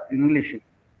English.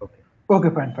 Okay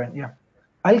fine. Yeah,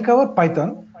 I'll cover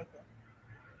Python.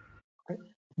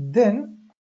 Then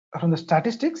from the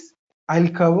statistics,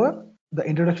 I'll cover the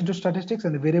introduction to statistics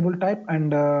and the variable type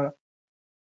and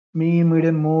mean,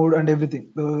 median, mode and everything.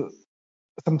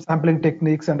 Some sampling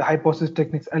techniques and hypothesis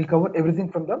techniques. I'll cover everything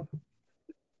from the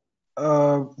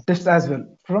tests as well,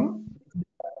 from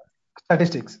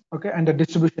statistics. Okay, and the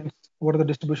distributions. What are the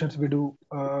distributions we do?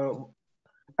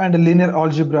 And the linear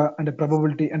algebra and the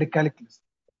probability and the calculus.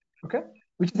 Okay,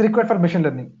 which is required for machine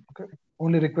learning. Okay,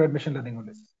 only required machine learning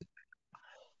only.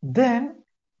 Then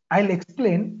I'll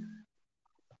explain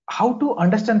how to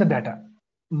understand the data.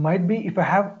 Might be if I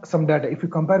have some data, if you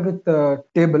compare with the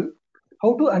table,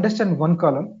 how to understand one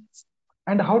column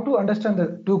and how to understand the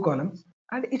two columns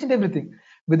and each and everything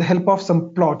with the help of some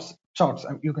plots, charts,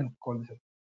 you can call this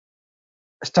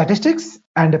statistics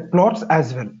and plots as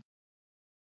well.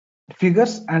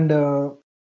 Figures in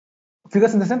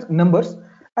the sense numbers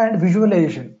and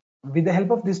visualization. With the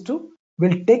help of these two,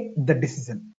 we'll take the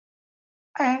decision.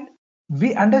 And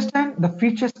we understand the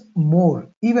features more,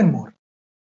 even more.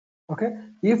 Okay,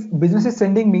 if business is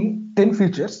sending me 10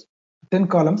 features, 10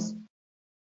 columns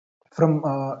from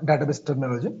database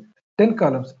terminology, 10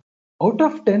 columns, out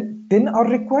of 10, 10 are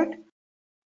required.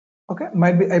 Okay,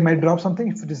 might be I might drop something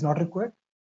if it is not required.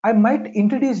 I might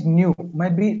introduce new,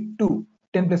 might be 2,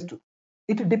 10 plus 2.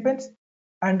 It depends,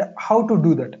 and how to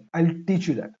do that, I'll teach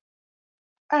you that.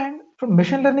 And from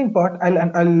machine learning part,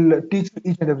 I'll teach you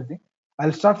each and everything.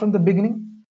 I'll start from the beginning,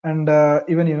 and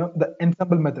even the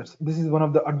ensemble methods. This is one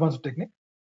of the advanced technique.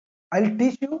 I'll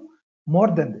teach you more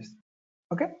than this.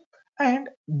 Okay, and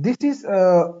this is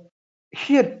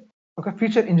here. Okay,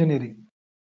 feature engineering.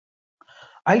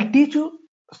 I'll teach you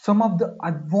some of the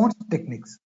advanced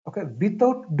techniques. Okay,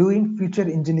 without doing feature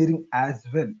engineering as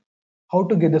well, how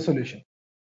to get the solution.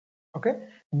 Okay,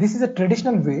 this is a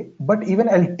traditional way, but even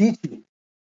I'll teach you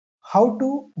how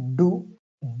to do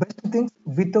best things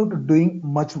without doing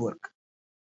much work.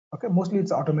 Okay, mostly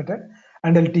it's automated,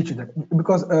 and I'll teach you that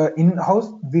because in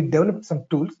house we develop some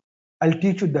tools. I'll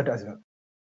teach you that as well.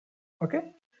 Okay,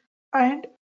 and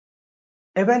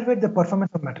evaluate the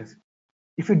performance of matrix.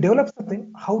 If you develop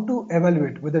something, how to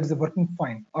evaluate whether it's working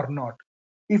fine or not.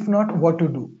 If not, what to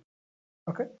do.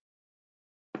 Okay,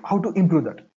 how to improve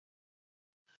that.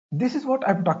 This is what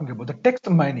I'm talking about, the text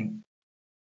mining.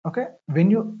 Okay,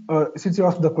 when you since you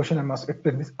asked the question, I must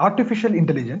explain this. Artificial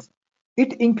intelligence,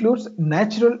 it includes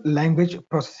natural language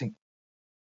processing.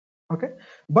 Okay,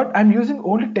 but I'm using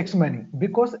only text mining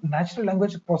because natural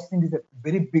language processing is a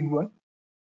very big one.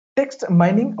 Text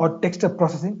mining or text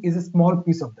processing is a small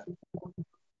piece of that,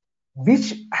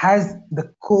 which has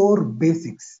the core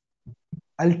basics.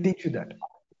 I'll teach you that.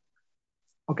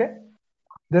 Okay,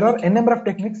 there are a number of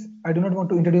techniques. I do not want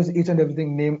to introduce each and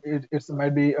everything. Name it, it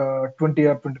might be 20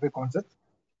 or 25 concepts,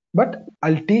 but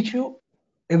I'll teach you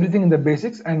everything in the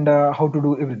basics and how to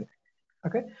do everything.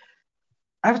 Okay,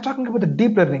 I was talking about the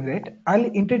deep learning, right? I'll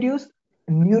introduce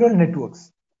neural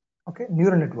networks. Okay,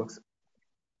 neural networks.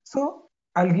 So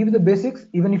I'll give you the basics.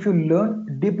 Even if you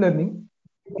learn deep learning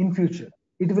in future,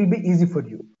 it will be easy for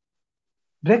you.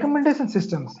 Recommendation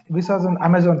systems, which was on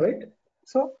Amazon, right?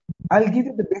 So I'll give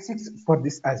you the basics for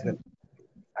this as well,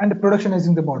 and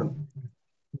productionizing the model.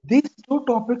 These two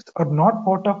topics are not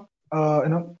part of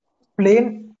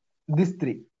plain these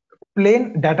three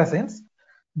plain data science,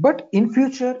 but in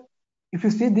future, if you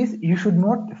see this, you should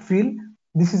not feel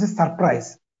this is a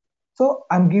surprise. So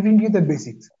I'm giving you the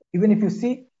basics. Even if you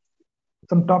see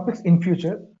some topics in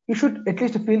future, you should at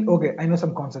least feel okay. I know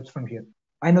some concepts from here.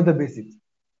 I know the basics.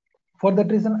 For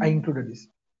that reason, I included this.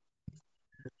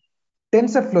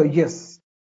 TensorFlow, yes,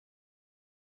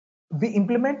 we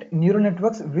implement neural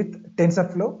networks with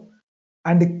TensorFlow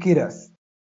and Keras.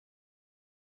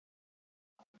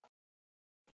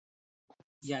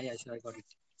 Yeah, sure, I got it.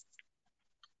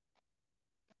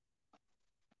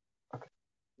 Okay.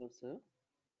 Hello, sir.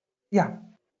 Yeah.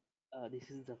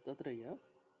 This is Dattatreya.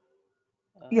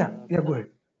 Go ahead.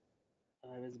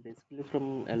 I was basically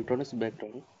from electronics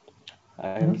background.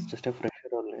 I was just a fresher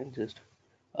only.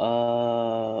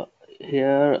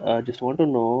 Here, just want to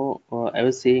know. I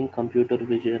was seeing computer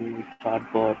vision,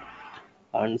 chatbot,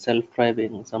 and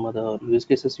self-driving. Some other use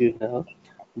cases you have.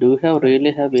 Do you have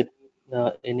really have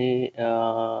any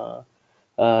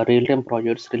real-time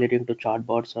projects relating to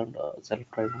chatbots and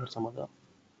self-driving or some other?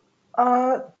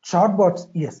 Chatbots,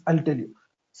 yes, I'll tell you.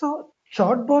 So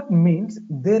chatbot means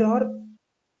there are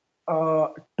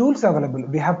tools available.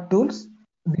 We have tools.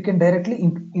 We can directly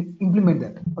implement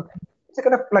that. Okay, it's a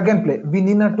kind of plug and play. We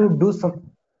need not to do some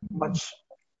much.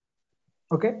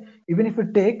 Okay, even if we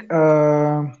take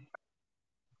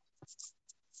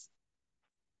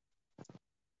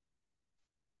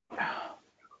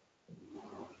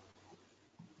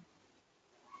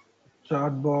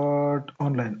chatbot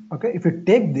online. Okay, if you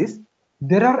take this,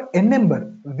 there are a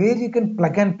number where you can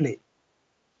plug and play.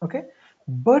 Okay,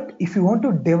 but if you want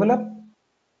to develop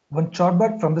one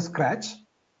chatbot from the scratch,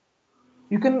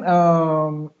 you can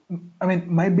I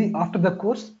mean, might be after the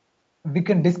course we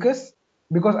can discuss,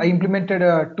 because I implemented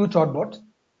 2 chatbots.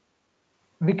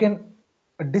 We can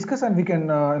discuss and we can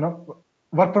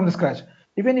work from the scratch.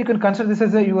 Even you can consider this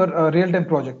as your real-time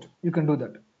project. You can do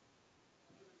that.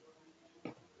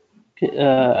 Okay,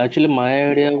 actually,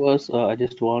 my idea was I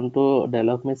just want to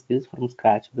develop my skills from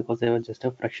scratch because I was just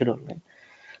a fresher only.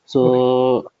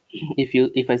 So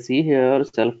if I see here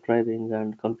self-driving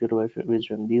and computer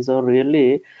vision, these are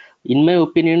really, in my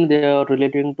opinion, they are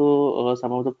relating to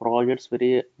some of the projects,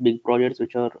 very big projects,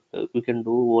 which are we can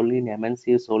do only in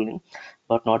MNCs only,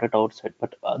 but not at outside.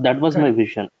 But that was my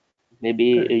vision. Maybe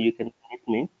you can correct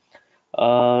me.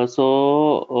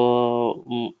 So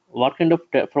what kind of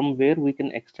from where we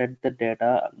can extract the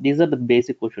data. These are the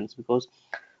basic questions, because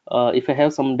if I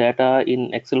have some data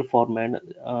in Excel format,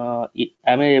 am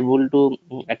I able to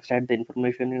extract the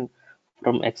information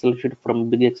from Excel sheet, from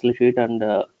big Excel sheet, and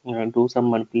do some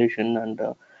manipulation and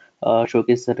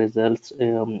showcase the results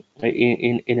in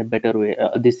a better way?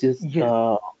 This is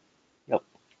Yes. yep.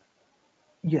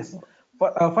 Yes.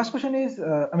 First question is,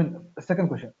 second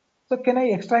question. So can I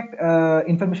extract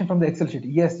information from the Excel sheet?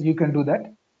 Yes, you can do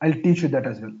that. I'll teach you that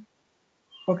as well.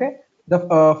 Okay. The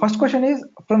first question is,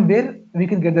 from where we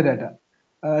can get the data?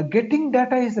 Getting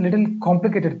data is a little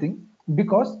complicated thing,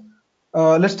 because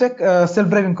let's take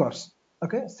self-driving cars.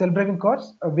 Okay, self-driving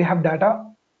cars, we have data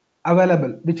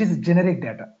available, which is generic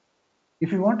data.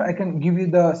 If you want, I can give you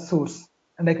the source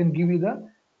and I can give you the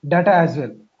data as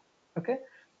well. Okay,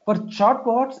 for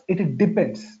chatbots, it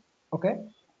depends. Okay,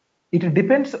 it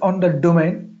depends on the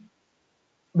domain,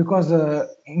 because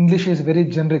English is very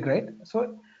generic, right?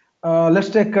 So let's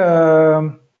take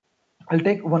I'll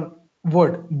take one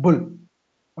word, bull.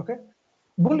 Okay,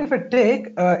 bull, if I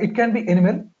take, it can be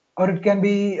animal or it can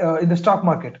be in the stock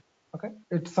market. Okay,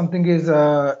 it's something is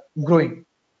growing.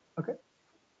 Okay,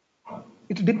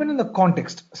 it depends on the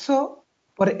context. So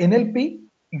for NLP,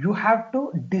 you have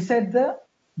to decide the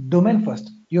domain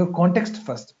first, your context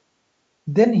first.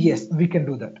 Then yes, we can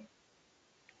do that.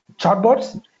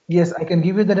 Chatbots, yes, I can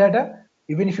give you the data.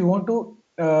 Even if you want to,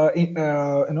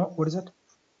 what is it?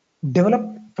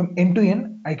 Develop from end to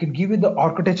end, I can give you the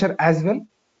architecture as well.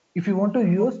 If you want to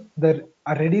use the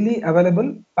readily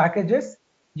available packages,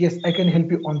 yes, I can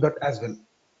help you on that as well.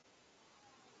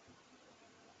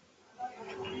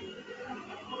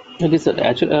 Okay, sir.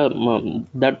 Actually,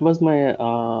 that was my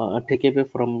takeaway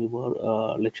from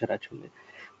your lecture, actually,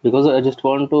 because I just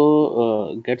want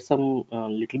to get some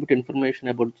little bit information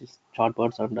about this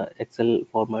chartboards and Excel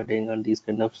formatting and these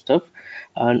kind of stuff,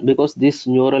 and because these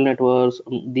neural networks,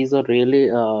 these are really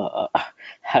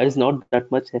has not that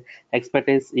much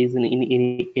expertise is in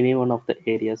any one of the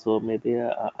areas, so maybe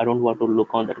I don't want to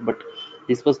look on that, but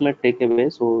this was my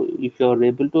takeaway. So if you are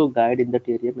able to guide in that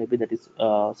area, maybe that is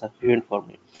sufficient for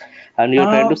me. And you're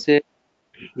trying to say,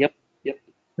 yep.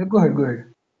 Go ahead.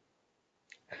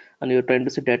 And you're trying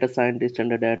to say data scientist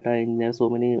and a data engineer, so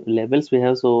many levels we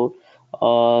have. So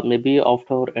maybe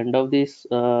after end of this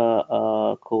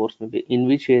course, maybe in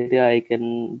which area I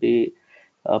can be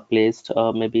placed.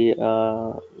 Maybe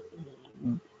I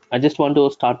just want to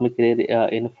start my career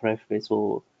in a fresh way.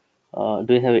 So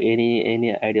do you have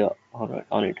any idea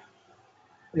on it?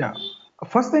 Yeah.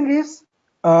 First thing is,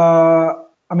 as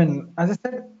I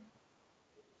said,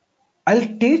 I'll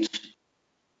teach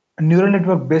neural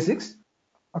network basics.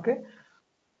 Okay.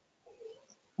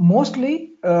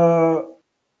 Mostly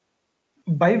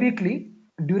bi-weekly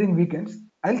during weekends,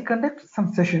 I'll conduct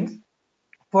some sessions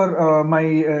for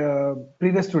my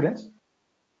previous students.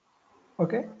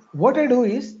 Okay. What I do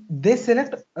is, they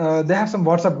select, they have some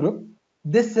WhatsApp group,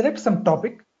 they select some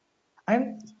topic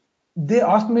and they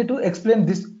ask me to explain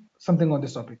this something on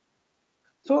this topic.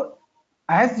 So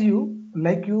as you,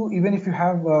 even if you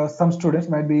have some students,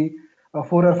 might be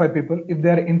 4 or 5 people, if they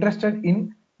are interested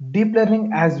in deep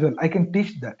learning as well, I can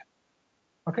teach that.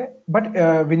 Okay, but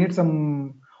we need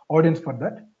some audience for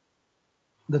that.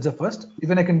 That's the first.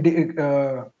 Even I can,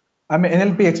 I'm an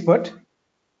NLP expert.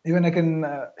 Even I can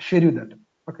share you that.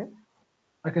 Okay,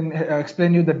 I can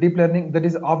explain you the deep learning that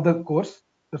is of the course.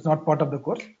 That's not part of the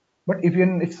course. But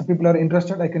even if some people are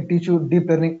interested, I can teach you deep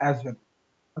learning as well.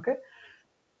 Okay.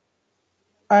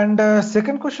 And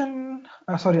second question,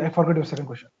 sorry, I forgot your second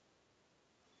question.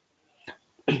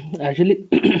 Actually,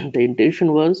 the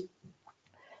intention was,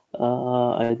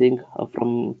 I think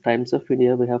from Times of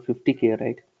India we have 50K,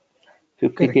 right?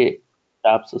 50K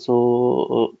apps.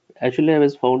 So actually I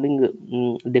was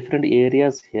founding different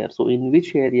areas here. So in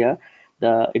which area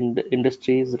the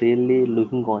industry is really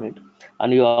looking on it,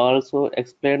 and you also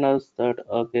explain us that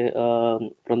okay,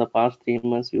 from the past 3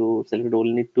 months you selected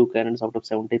only 2 candidates out of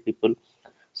 70 people.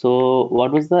 So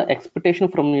what was the expectation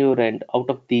from your end out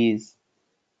of these?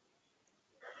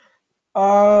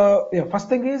 Yeah, first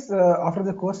thing is, after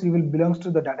the course you will belongs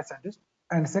to the data scientist,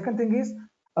 and second thing is,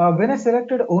 when I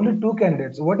selected only 2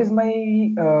 candidates, what is my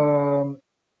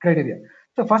criteria?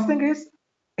 So first thing is,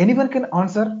 anyone can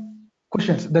answer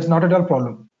questions. That's not at all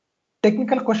problem.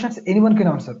 Technical questions anyone can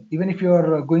answer. Even if you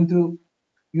are going through,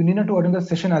 you need not to attend the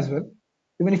session as well.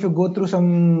 Even if you go through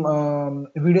some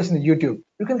videos in YouTube,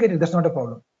 you can get it. That's not a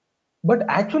problem. But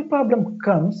actual problem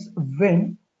comes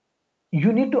when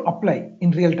you need to apply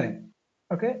in real time.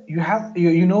 Okay, you have,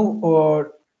 it's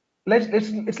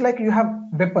like you have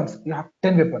weapons, you have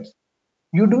 10 weapons,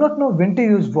 you do not know when to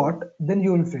use what, then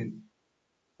you will fail.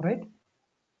 right?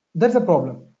 That's a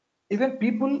problem. Even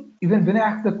people, even when I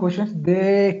ask the questions,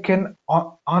 they can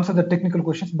answer the technical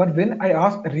questions, but when I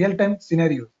ask real-time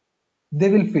scenarios, they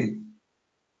will fail.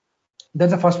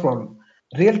 That's the first problem.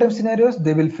 Real-time scenarios,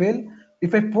 they will fail.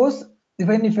 If I post,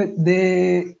 even if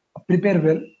they prepare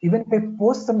well, even if I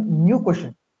post some new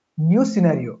question, new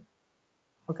scenario,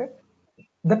 okay,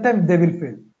 that time they will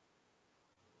fail.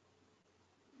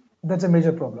 That's a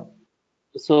major problem.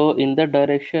 So in that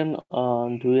direction,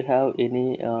 do you have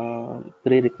any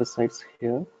prerequisites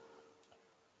here?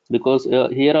 Because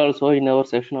here also in our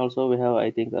session also we have, I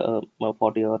think,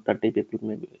 40 or 30 people,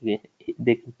 maybe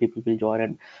people will join,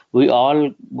 and we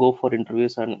all go for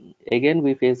interviews, and again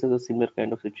we face a similar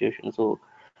kind of situation. So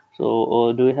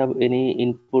do you have any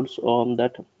inputs on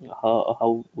that,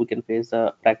 how we can face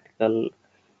a practical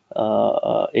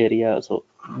area? So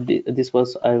this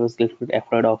was, I was a little bit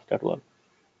afraid of that one.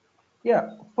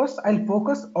 Yeah, first I'll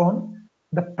focus on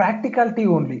the practicality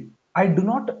only. I do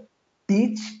not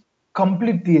teach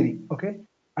complete theory. Okay,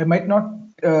 I might not.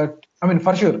 I mean,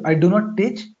 for sure, I do not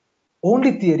teach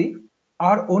only theory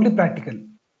or only practical.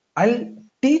 I'll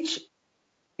teach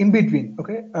in between.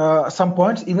 Okay, some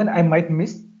points even I might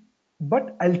miss,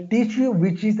 but I'll teach you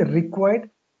which is required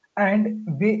and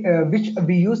which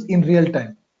we use in real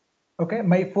time. Okay,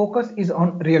 my focus is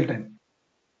on real time.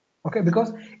 Okay,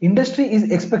 because industry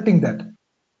is expecting that.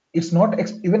 It's not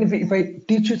even if I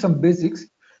teach you some basics,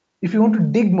 if you want to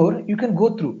dig more, you can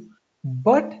go through,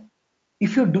 but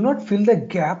if you do not fill the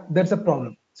gap, that's a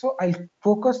problem. So I'll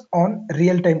focus on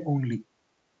real time only.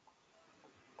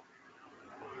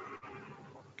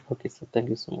 Okay, so thank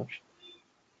you so much.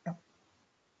 Yeah,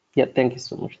 Yeah, thank you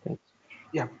so much. Thanks.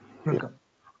 yeah, welcome.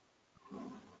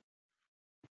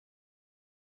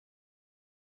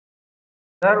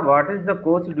 Sir, what is the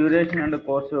course duration and the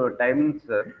course timing,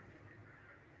 sir?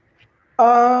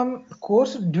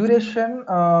 Course duration,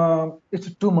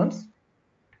 it's 2 months.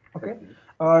 Okay.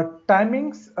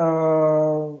 Timings,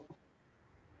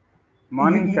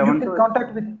 Morning you 7 can to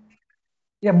contact with,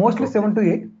 yeah, mostly okay. 7 to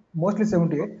 8, mostly 7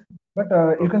 to 8, but you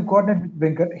Okay. can coordinate with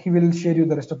Venkat. He will share you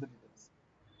the rest of the details.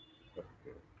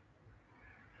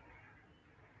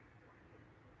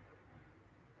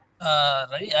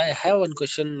 Ravi, I have one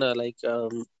question.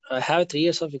 I have 3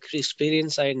 years of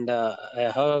experience and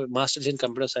I have a master's in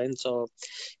computer science. So,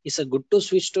 is it good to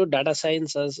switch to data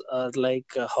science as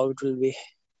how it will be?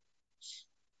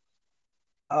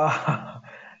 Uh,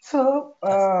 so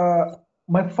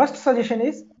my first suggestion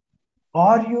is,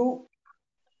 are you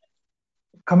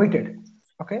committed?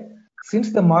 Okay,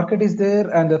 since the market is there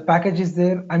and the package is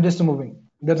there, I'm just moving.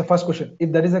 That's the first question.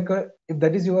 If that is if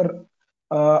that is your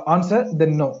answer,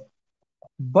 then no.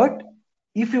 But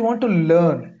if you want to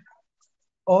learn,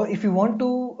 or if you want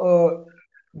to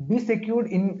be secured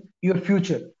in your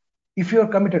future, if you are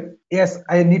committed, yes,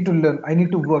 I need to learn, I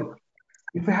need to work.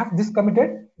 If you have this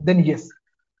committed, then yes.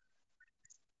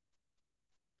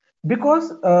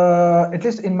 Because at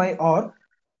least in my org,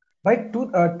 by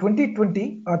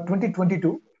 2020 or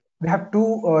 2022, we have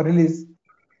two release.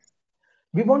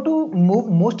 We want to move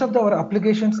most of our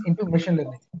applications into machine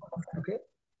learning. Okay,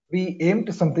 we aim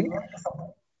to something,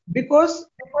 because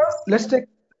let's take.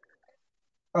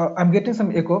 I'm getting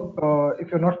some echo.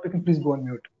 If you're not speaking, please go on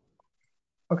mute.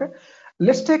 Okay,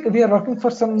 let's take. We are working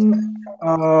for some.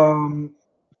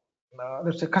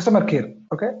 Let's say customer care.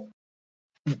 Okay,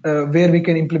 where we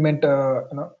can implement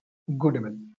good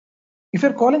email. If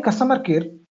you're calling customer care,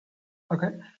 okay,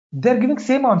 they're giving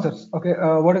same answers. Okay,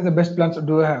 what is the best plans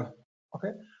do I have?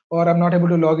 Okay, or I'm not able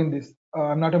to log in this.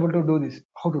 I'm not able to do this.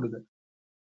 How to do that?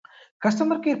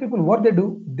 Customer care people, what they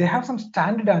do, they have some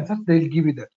standard answers. They'll give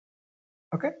you that.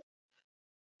 Okay,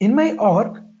 in my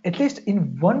org, at least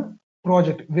in one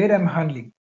project where I'm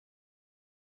handling,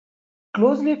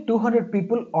 closely 200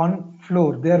 people on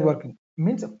floor, they are working.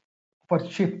 Means for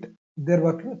shift, they're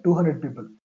working 200 people.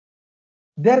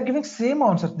 They are giving same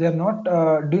answers. They are not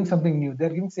doing something new. They are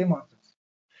giving same answers.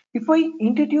 If I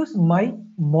introduce my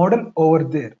model over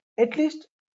there, at least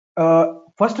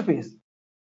first phase,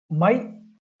 my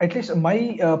at least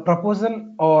my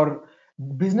proposal or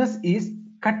business is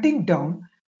cutting down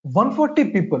 140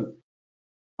 people.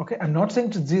 Okay, I'm not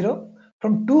saying to zero.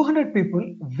 From 200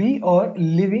 people, we are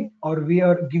living or we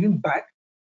are giving back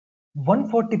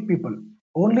 140 people.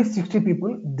 Only 60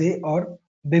 people, they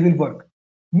will work.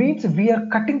 Means we are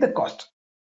cutting the cost.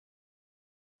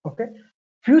 Okay,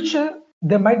 future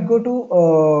they might go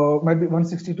to might be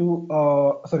 160 to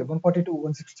 140 to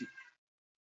 160.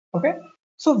 Okay,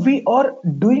 so we are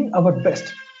doing our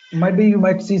best. Might be you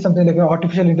might see something like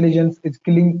artificial intelligence is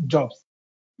killing jobs,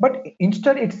 but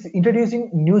instead it's introducing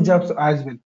new jobs as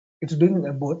well. It's doing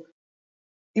both.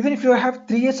 Even if you have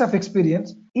 3 years of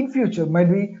experience, in future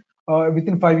might be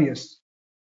within 5 years,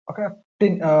 okay,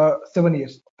 7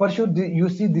 years. For sure, you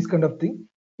see this kind of thing.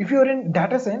 If you are in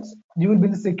data science, you will be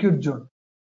in the secure zone.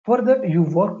 For that, you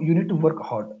need to work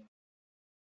hard.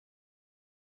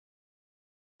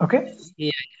 Okay.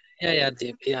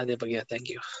 Deepak, yeah, thank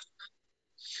you.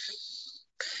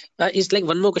 It's like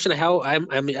one more question I have.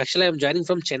 I'm joining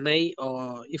from Chennai.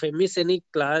 If I miss any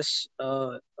class,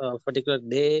 particular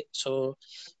day, so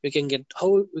we can get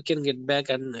back,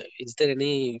 and is there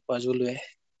any possible way?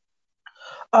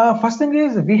 First thing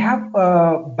is we have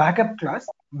a backup class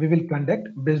we will conduct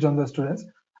based on the students,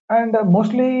 and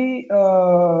mostly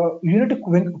you need to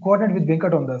coordinate with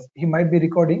Venkat on this. He might be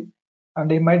recording,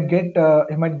 and he might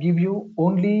give you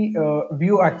only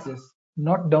view access,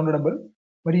 not downloadable,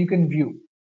 but you can view.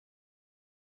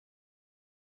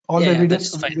 All the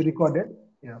videos will be recorded.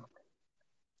 Yeah.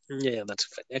 Yeah, that's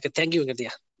fine. Okay, thank you,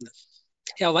 Venkat.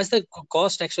 Yeah, what's the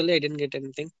cost? Actually, I didn't get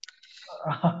anything.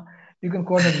 You can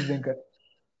coordinate with Venkat.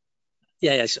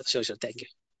 Yeah, sure. Thank you.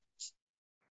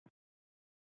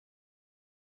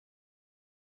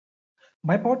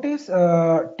 My part is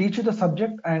teach you the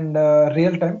subject and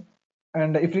real time,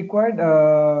 and if required,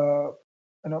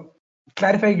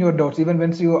 clarifying your doubts. Even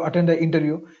once you attend the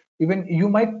interview, even you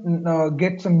might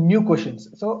get some new questions.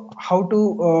 So how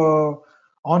to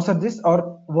answer this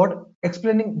or what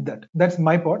explaining that. That's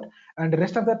my part, and the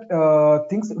rest of that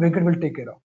things Venkat will take care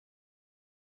of.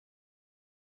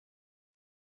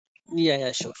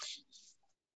 Yeah, sure.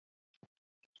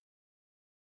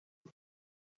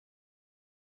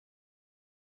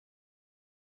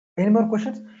 Any more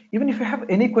questions? Even if you have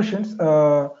any questions,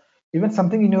 even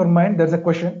something in your mind, there's a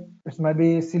question. It might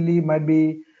be silly, might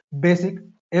be basic.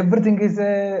 Everything is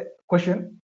a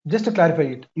question. Just to clarify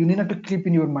it, you need not to keep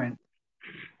in your mind.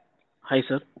 Hi,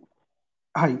 sir.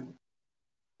 Hi.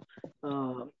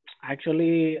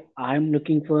 Actually, I'm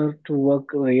looking for to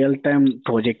work real-time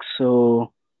projects.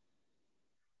 So,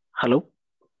 hello.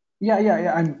 Yeah.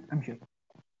 I'm here.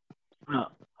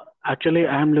 Actually,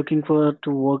 I'm looking for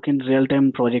to work in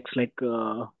real-time projects like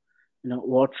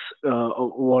what's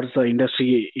the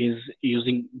industry is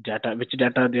using data, which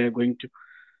data they are going to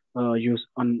use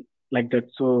on like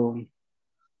that. So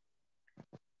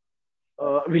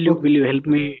will you help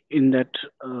me in that?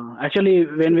 Actually,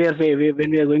 when we are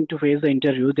going to face the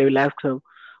interview, they will ask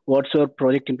what's your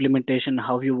project implementation,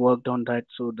 how you worked on that.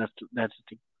 So that's the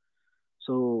thing.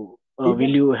 So will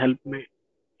you help me?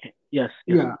 Yes.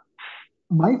 Yeah.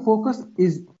 My focus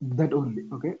is that only.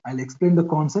 Okay. I'll explain the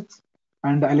concepts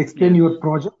and I'll explain your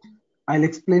project. I'll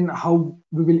explain how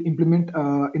we will implement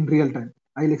in real time.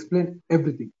 I'll explain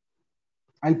everything.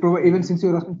 I'll provide, even since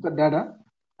you're asking for data,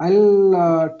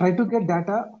 I'll try to get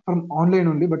data from online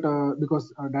only, but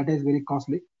because data is very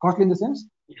costly. Costly in the sense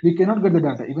we cannot get the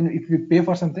data. Even if we pay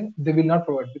for something, they will not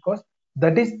provide because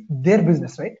that is their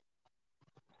business, right?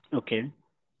 Okay.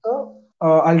 So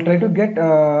I'll try to get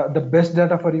the best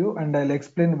data for you, and I'll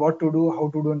explain what to do, how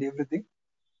to do, and everything.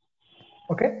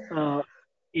 Okay.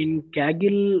 In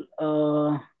Kaggle,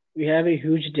 we have a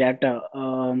huge data.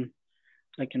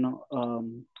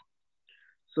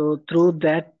 So through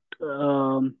that,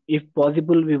 if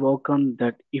possible, we work on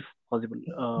that. If possible,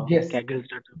 Yes. Kaggle's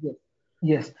data.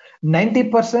 Yes.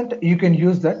 90% you can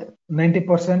use that.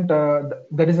 90%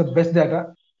 that is the best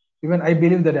data. Even I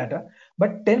believe the data.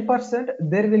 But 10%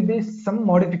 there will be some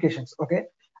modifications. Okay.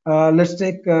 Let's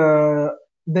take there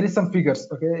is some figures.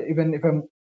 Okay. Even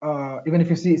if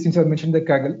you see, since I mentioned the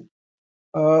Kaggle,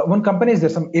 one company is there,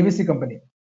 some ABC company.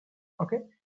 Okay.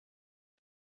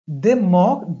 They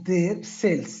mock their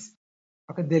sales.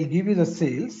 Okay, they'll give you the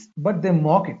sales, but they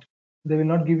mock it. They will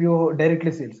not give you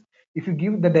directly sales. If you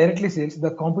give the directly sales,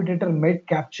 the competitor might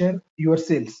capture your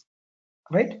sales,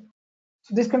 right?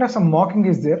 So this kind of some mocking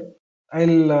is there.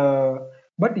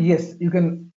 But yes, you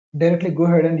can directly go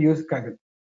ahead and use Kaggle.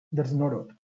 There's no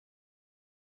doubt.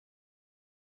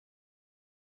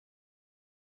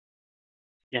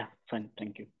 Yeah, fine.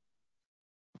 Thank you.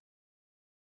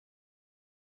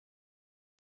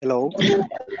 Hello.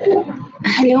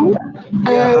 Hello.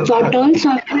 What all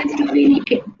software do we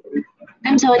need?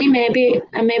 I'm sorry, maybe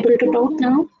I'm able to talk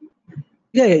now.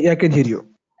 Yeah, I can hear you.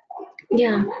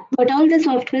 Yeah. What all the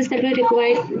softwares that were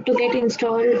required to get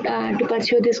installed to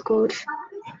pursue this course?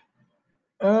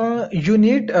 You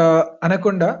need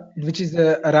Anaconda, which is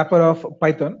a wrapper of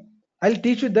Python. I'll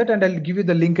teach you that, and I'll give you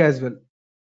the link as well.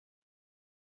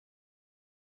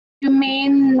 You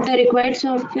mean the required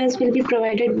softwares will be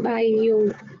provided by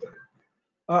you?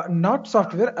 Not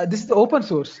software. This is the open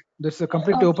source. This is a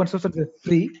completely open source. It's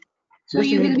free. So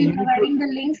you will be providing the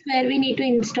links where we need to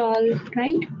install,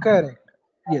 right? Correct.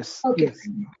 Yes. Okay. Yes.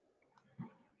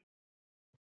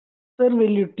 Sir,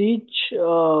 will you teach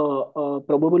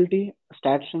probability,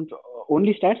 stats, and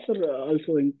only stats, or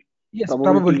also in Yes.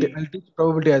 Probability. probability? I'll teach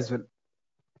probability as well.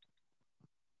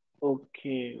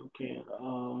 Okay, okay.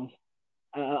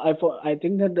 I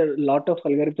think that there are a lot of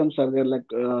algorithms are there. Like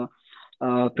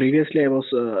previously, I was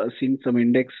seeing some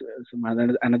index, some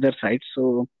another site.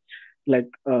 So like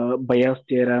bias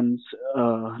theorems,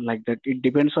 like that. It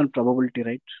depends on probability,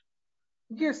 right?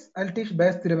 Yes. I'll teach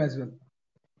Bayes theorem as well.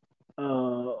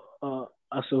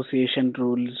 Association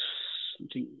rules,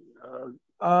 something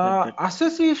like that.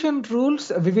 Association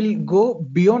rules, we will go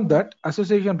beyond that.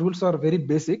 Association rules are very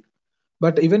basic,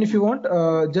 but even if you want,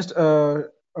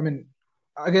 I mean,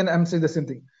 again, I'm saying the same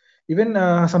thing. Even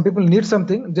some people need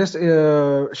something, just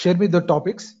share me the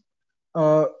topics.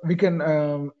 We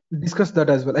can discuss that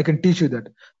as well. I can teach you that.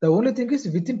 The only thing is,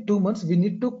 within 2 months, we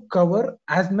need to cover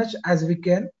as much as we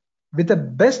can with the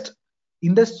best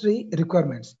industry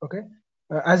requirements. Okay.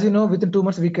 As you know, within 2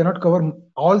 months, we cannot cover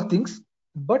all things,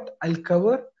 but I'll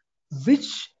cover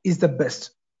which is the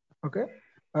best. Okay.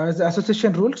 As the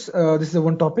association rules, this is the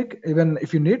one topic. Even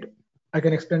if you need, I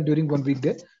can explain during one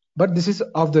weekday. But this is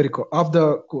of the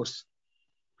course.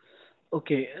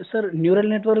 Okay, sir. Neural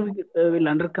network will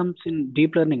undercomes in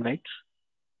deep learning, right?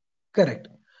 Correct.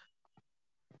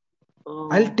 Oh,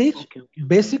 I'll teach okay.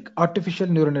 basic artificial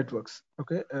neural networks.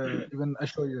 Okay. Even I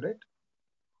show you, right?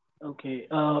 Okay.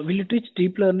 Will you teach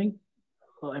deep learning?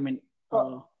 I mean,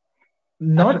 after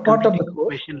Not part of the completing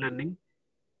course. machine learning.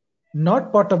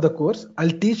 Not part of the course. I'll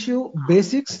teach you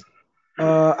basics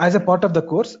as a part of the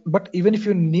course. But even if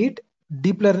you need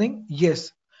deep learning,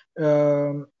 yes,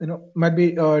 might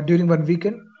be during one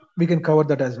weekend we can cover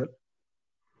that as well.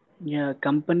 Yeah,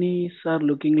 companies are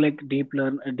looking like deep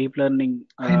learning.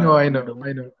 I know.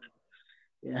 Domain.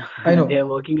 Yeah, I know. they are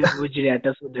working on huge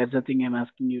data, so that's the thing I'm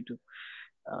asking you to.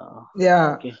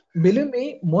 Yeah, okay. believe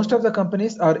me, most of the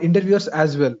companies are interviewers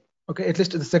as well. Okay, at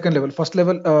least at the second level. First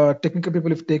level, technical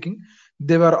people if taking,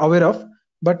 they were aware of.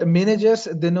 But managers,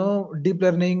 they know deep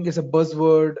learning is a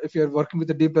buzzword. If you're working with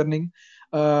the deep learning,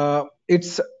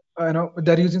 it's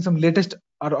they're using some latest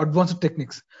or advanced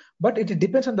techniques. But it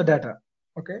depends on the data.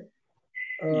 Okay,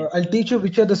 Yes. I'll teach you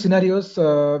which are the scenarios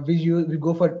we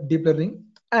go for deep learning.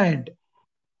 And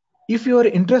if you are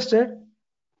interested,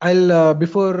 I'll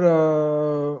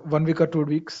before 1 week or 2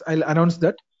 weeks, I'll announce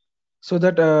that so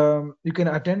that you can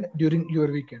attend during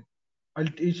your weekend. I'll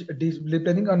teach deep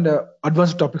learning on the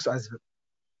advanced topics as well.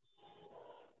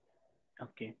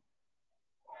 Okay.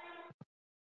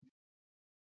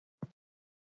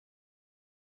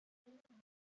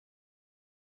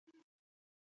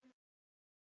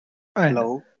 And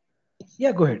hello.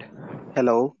 Yeah, go ahead.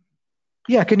 Hello.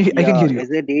 Yeah, I can hear you.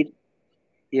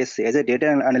 As a data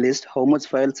analyst, how much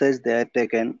file size they are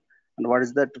taken, and what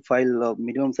is that file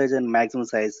minimum size and maximum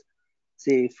size?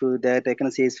 See, if they are taken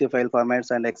CSV file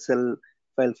formats and Excel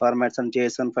file formats and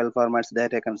JSON file formats, they are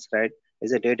taken, right?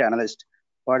 As a data analyst,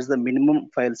 what is the minimum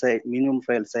file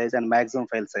size, and maximum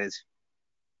file size?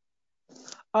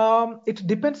 It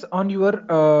depends on your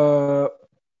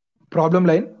problem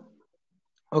line.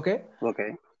 Okay.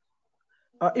 Okay.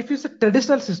 If it's a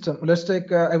traditional system, let's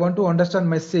take I want to understand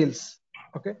my sales.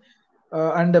 Okay.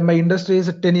 And my industry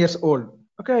is 10 years old.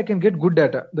 Okay, I can get good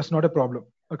data. That's not a problem.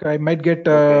 Okay, I might get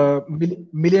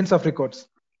millions of records.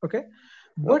 Okay,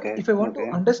 but if I want to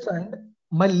understand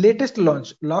my latest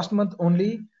launch, last month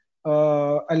only,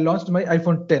 I launched my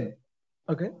iPhone 10.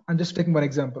 Okay, I'm just taking one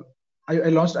example. I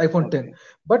launched iPhone 10,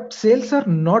 but sales are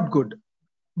not good.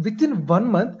 Within 1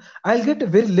 month, I'll get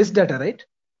very less data, right?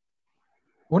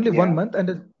 Only 1 month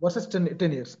and versus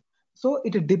 10 years. So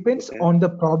it depends on the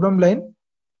problem line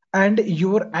and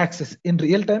your access. In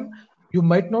real time, you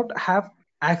might not have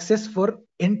access for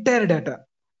entire data.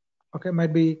 Okay,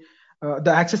 might be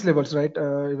the access levels, right?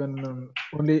 Even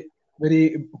only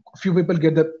very few people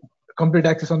get the complete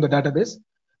access on the database.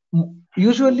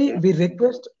 Usually we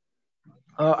request,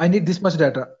 I need this much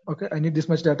data. Okay, I need this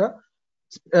much data.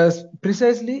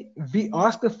 Precisely, we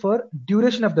ask for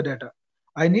duration of the data.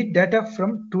 I need data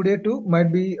from today to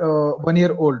might be 1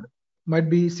 year old, might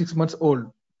be 6 months old.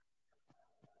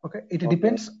 Okay, it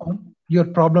depends on your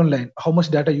problem line, how much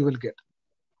data you will get.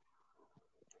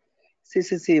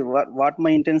 See, what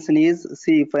my intention is,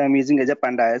 see, if I am using as a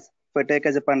Pandas, if I take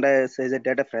as a Pandas as a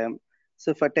data frame,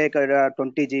 so if I take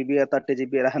 20 GB or 30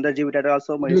 GB or 100 GB data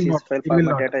also, my file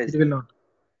format data is.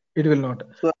 It will not.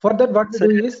 So, for that, what we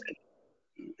do is,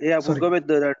 we'll go with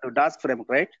the Dask framework,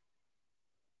 right?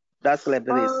 Dask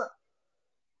libraries.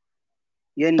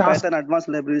 In task. Python, advanced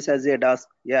libraries as a Dask,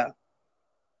 yeah.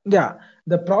 Yeah,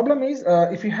 the problem is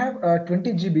if you have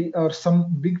 20 GB or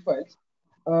some big files,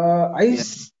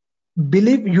 Yeah.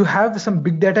 believe you have some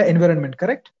big data environment,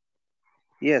 correct?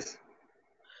 Yes.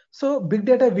 So big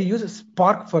data we use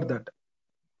Spark for that.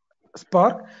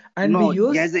 Spark, and we No,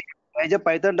 use as a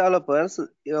Python developers,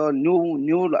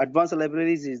 new advanced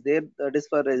libraries is there. That is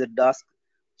for as a Dask.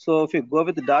 So if you go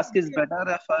with Dask is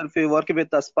better. If you work with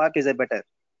the Spark is a better.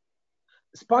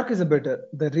 Spark is a better.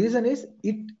 The reason is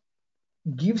it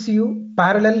gives you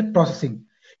parallel processing.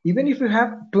 Even if you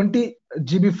have 20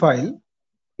 GB file,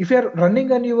 if you are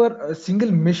running on your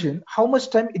single machine, how much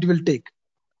time it will take?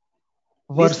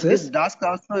 This Versus, Dask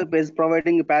also is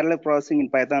providing parallel processing in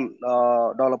Python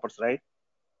developers, right?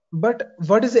 but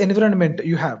what is the environment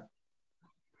you have?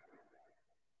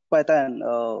 Python,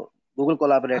 Google I'm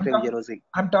Collaborative talking, you're using.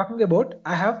 I'm talking about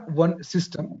I have one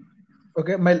system,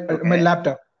 okay, my Okay.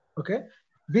 laptop, okay,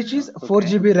 which is 4 Okay.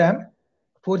 GB RAM,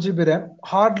 4 GB RAM,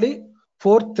 hardly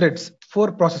 4 threads,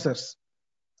 4 processors,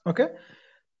 okay.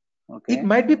 Okay. It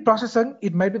might be processing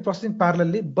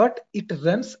parallelly, but it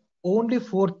runs only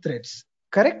 4 threads,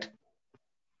 correct?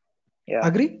 Yeah.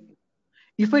 Agree?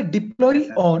 If I deploy Yes.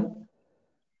 Yes. on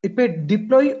if I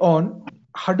deploy on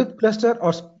Hadoop cluster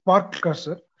or Spark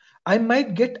cluster, I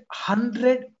might get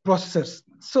 100 processors.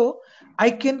 So I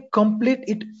can complete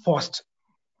it fast.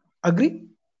 Agree?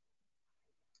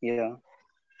 Yeah.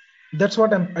 That's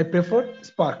what I prefer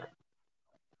Spark.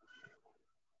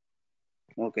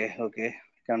 Okay. Okay.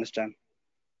 Can understand.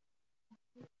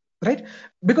 Right?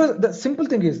 Because the simple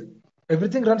thing is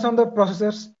everything runs on the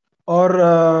processors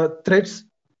or threads,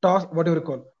 tasks, whatever you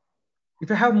call.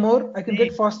 If I have more, I can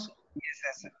get fast.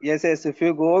 Yes. If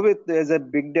you go with as a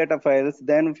big data files,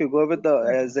 then if you go with the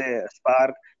Correct. as a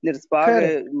Spark, the Spark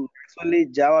Correct. actually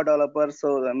Java developers,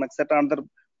 so etc. Other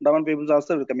German people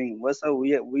also coming. So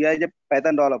we are the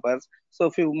Python developers. So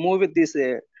if you move with this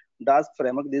Dask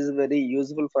framework, this is very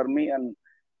useful for me and easy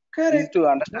Correct. to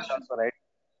understand That's true. also, right?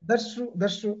 That's true.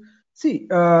 That's true. See,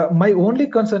 my only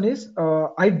concern is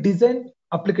I design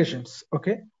applications.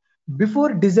 Okay.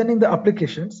 Before designing the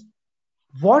applications,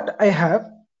 what I have,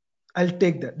 I'll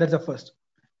take that. That's the first.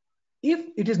 If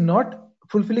it is not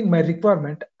fulfilling my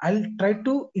requirement, I'll try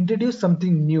to introduce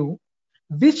something new,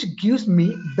 which gives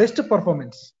me best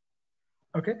performance.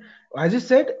 Okay. As you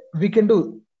said, we can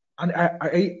do, and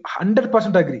I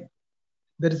 100% agree.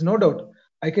 There is no doubt.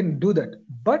 I can do that.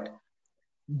 But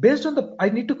based on the, I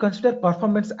need to consider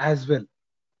performance as well.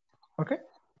 Okay,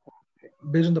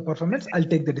 based on the performance I'll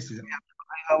take the decision.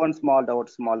 I have one small doubt.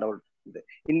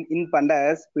 In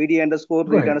Pandas, PD underscore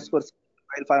Go read ahead. underscore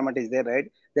file format is there, right?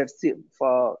 That's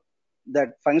for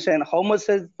that function. How much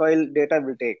size file data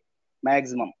will take?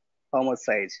 Maximum. How much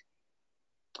size?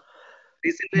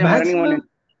 Recently, I'm running Maximum,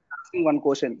 asking one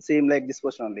question, same like this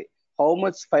question only. How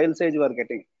much file size you are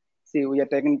getting? See, we are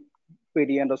taking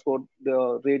PD underscore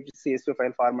the read CSV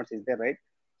file formats is there, right?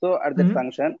 So at that mhm.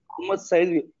 function, how much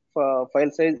size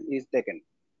file size is taken?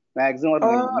 Maximum or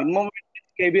uh, minimum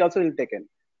KB also will taken.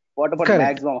 What about correct.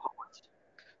 maximum? How much?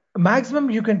 Maximum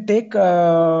you can take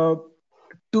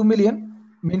 2 million,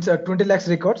 means 20 lakhs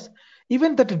records.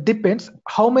 Even that depends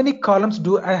how many columns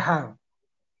do I have.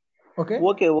 Okay,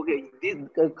 Okay. These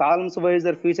columns wise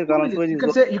or future 2 columns millions. wise You is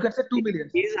can say okay. 2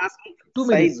 millions. He is asking 2 size,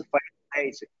 millions. file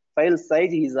size. File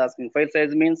size he is asking. File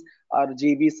size means are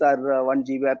GBs or 1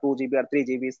 GB or 2 GB or 3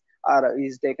 GBs or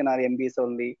is taken or MBs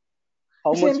only.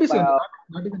 How It's much? MBs only,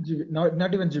 not even GB,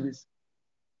 not even GBs,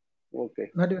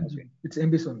 Okay. not even Okay. GB. It's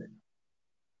MBs only.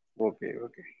 Okay.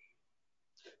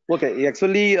 Okay.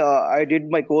 Actually, I did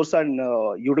my course on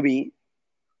Udemy.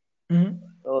 Mhm.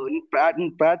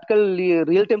 In practical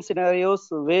real-time scenarios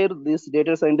where these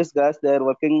data scientists guys they are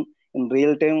working in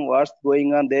real time, what's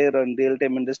going on there in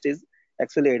real-time industries?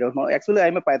 Actually, I don't know. Actually,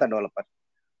 I'm a Python developer.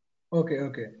 Okay.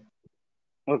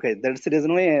 Okay, that's the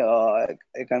reason why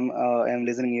I'm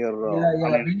listening your Yeah.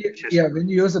 online session. When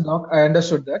you use the doc, I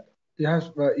understood that. You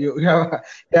have,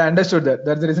 yeah, I understood that.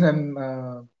 That's the reason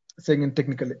I'm saying it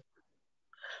technically.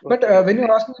 But when Okay.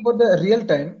 you're asking about the real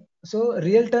time, so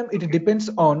real time it depends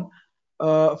on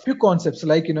few concepts.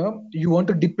 Like you want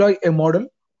to deploy a model.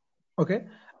 Okay,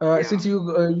 Yeah. since you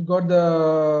got the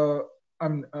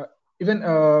even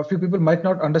few people might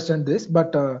not understand this,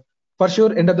 but for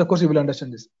sure end of the course you will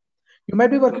understand this. You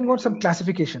might be working Okay. on some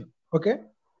classification. Okay.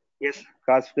 Yes.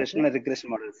 Classification Okay. and regression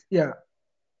models. Yeah.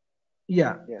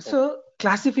 Yeah. Yeah. Okay. So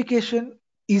classification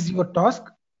is your task,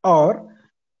 or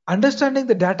understanding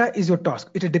the data is your task.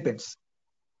 It depends.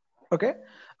 Okay.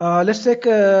 Let's take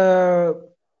uh,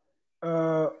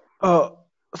 uh,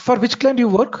 for which client you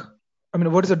work. I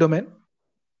mean, what is the domain?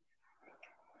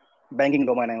 Banking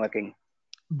domain I'm working.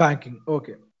 Banking.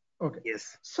 Okay. Okay.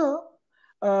 Yes. So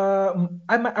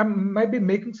I might be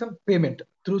making some payment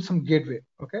through some gateway.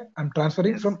 Okay, I'm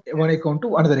transferring from one account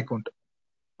to another account.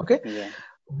 Okay. Yeah.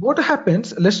 What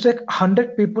happens? Let's take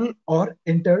 100 people are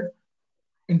entered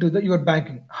into your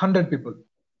banking. 100 people.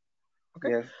 Okay.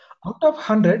 Yes. Out of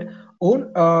 100,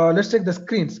 let's take the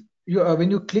screens.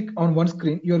 When you click on one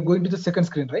screen, you are going to the second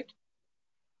screen, right?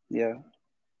 Yeah.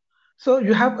 So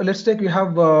you have, let's take, you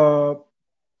have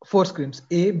 4 screens,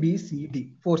 A, B, C,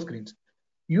 D, 4 screens.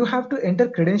 You have to enter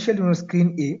credential in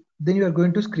screen A, then you are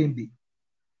going to screen B.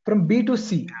 From B to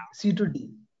C, C to D.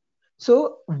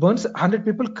 So once 100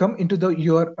 people come into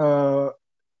your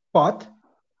path,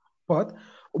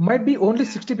 might be only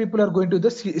 60 people are going to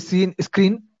the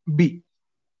screen B.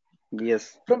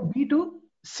 Yes. From B to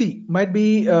C, might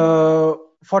be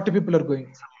 40 people are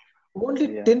going.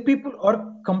 Only 10 people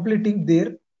are completing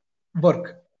their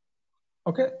work.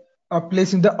 Okay,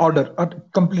 placing the order or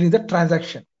completing the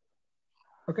transaction.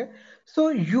 Okay, so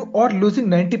you are losing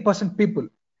 90% people.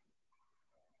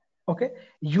 Okay,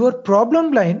 your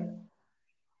problem line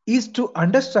is to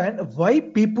understand why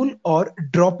people are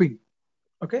dropping.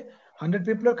 Okay, 100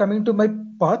 people are coming to my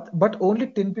path, but only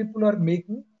 10 people are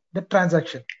making the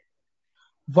transaction.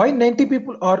 Why 90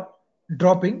 people are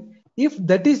dropping? If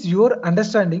that is your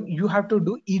understanding, you have to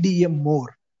do EDA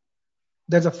more.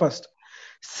 That's the first.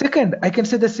 Second, I can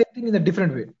say the same thing in a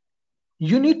different way.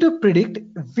 You need to predict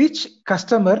which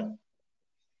customer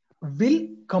will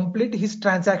complete his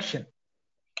transaction.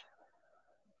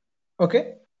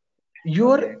 Okay,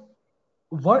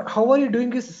 how are you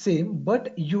doing is the same,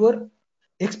 but your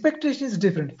expectation is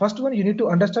different. First one, you need to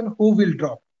understand who will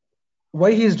drop,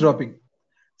 why he is dropping.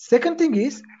 Second thing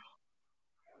is,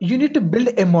 you need to build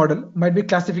a model, might be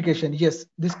classification. Yes,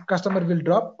 this customer will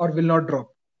drop or will not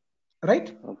drop,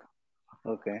 right?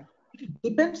 Okay. It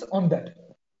depends on that.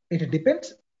 It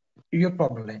depends your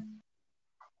problem line.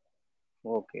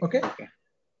 Okay. Okay.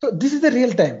 So this is the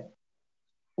real time.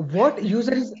 What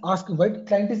user is asking, what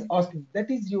client is asking,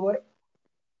 that is your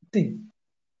thing.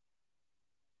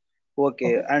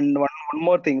 Okay. And one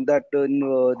more thing, that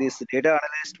in this data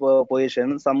analyst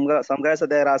position, some guys are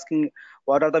there asking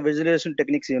what are the visualization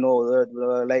techniques,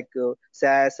 like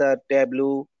SAS or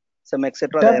Tableau, some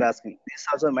etc. They are asking. This is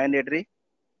also mandatory.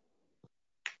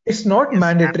 It's not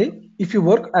mandatory if you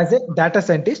work as a data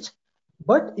scientist,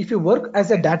 but if you work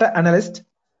as a data analyst,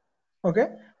 okay,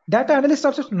 data analyst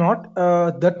also is not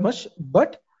that much,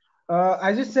 but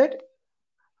as you said,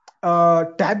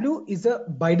 Tableau is a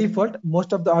by default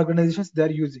most of the organizations they are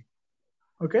using.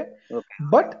 Okay,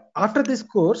 but after this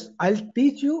course, I'll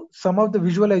teach you some of the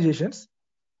visualizations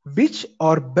which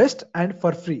are best and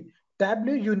for free.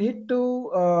 Tableau, you need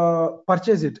to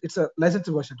purchase it. It's a licensed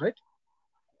version, right?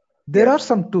 There are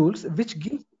some tools which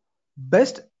give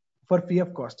best for free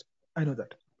of cost. I know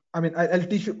that. I mean, I'll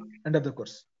teach you end of the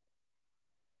course.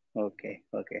 Okay.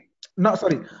 No,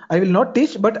 sorry, I will not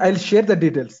teach, but I'll share the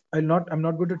details. I'm not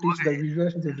going to teach the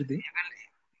visualizations, everything.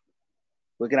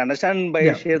 We can understand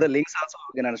by share the links also.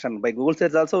 We can understand by Google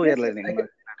search also. We are learning.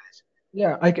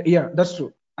 Yeah, that's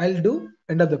true. I'll do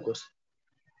end of the course.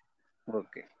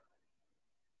 Okay.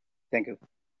 Thank you.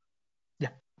 Yeah.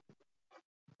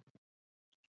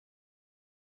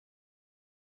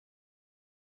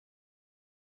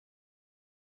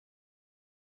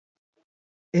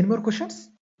 Any more questions?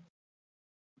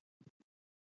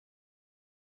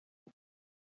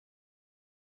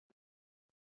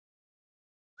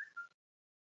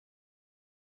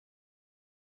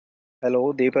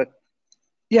 Hello, Deepak.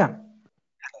 Yeah.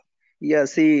 Yeah.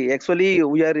 See, actually,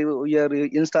 we are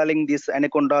installing this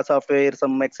Anaconda software,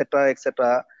 some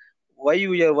etc. Why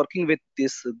we are working with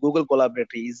this Google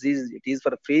Collaboratory? It is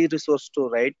for free resource to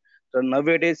write. So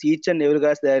nowadays, each and every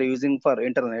guys they are using for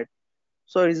internet.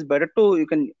 So it is better to you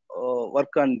can work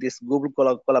on this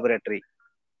Google Collaboratory,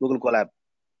 Google Colab.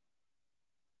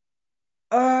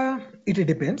 It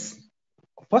depends.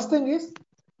 First thing is,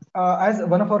 as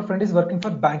one of our friend is working for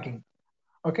banking.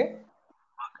 Okay.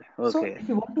 So if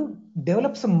you want to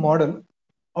develop some model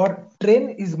or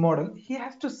train his model, he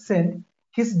has to send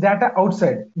his data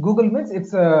outside. Google means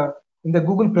it's in the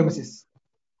Google premises.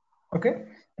 Okay.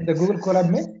 In the Google Colab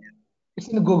means it's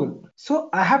in Google. So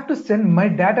I have to send my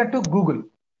data to Google.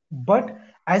 But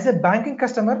as a banking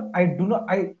customer,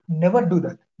 I never do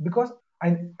that because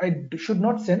I should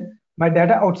not send my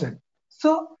data outside.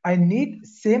 So I need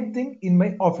same thing in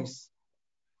my office.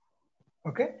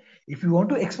 Okay. If you want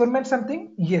to experiment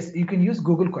something, yes, you can use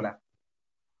Google Colab.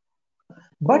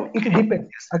 But it depends.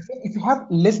 Again, if you have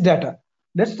less data,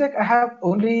 let's take I have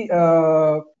only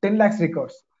 10 lakhs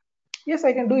records. Yes,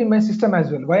 I can do in my system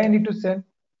as well. Why I need to send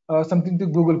something to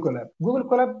Google Colab? Google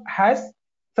Colab has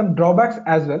some drawbacks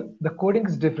as well. The coding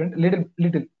is different, little,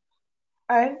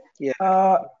 and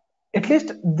at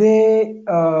least they,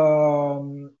 I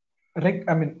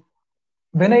mean,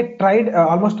 when I tried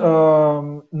almost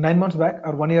 9 months back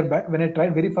or 1 year back, when I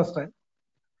tried very first time,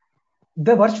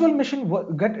 the virtual machine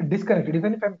get disconnected.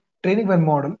 Even if I'm training my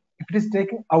model, if it is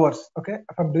taking hours, okay,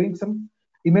 if I'm doing some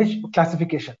image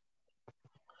classification,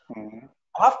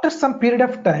 after some period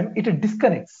of time, it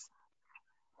disconnects.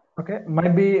 Okay,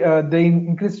 might be they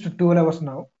increased to 12 hours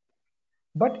now.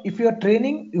 But if you are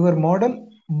training your model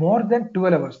more than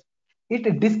 12 hours,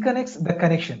 it disconnects the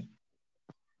connection.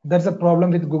 That's a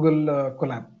problem with Google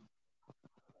Colab.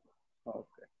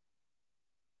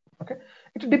 Okay,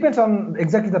 it depends on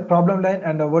exactly the problem line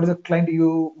and what is the client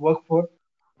you work for.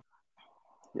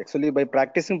 Actually, by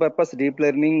practicing purpose, deep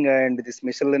learning and this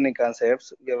machine learning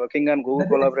concepts, we are working on Google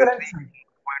Collaboratory.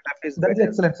 That is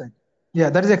excellent site. Yeah,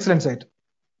 that is excellent site.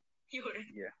 Yeah.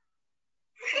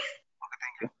 Okay,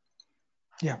 thank you.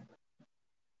 Yeah.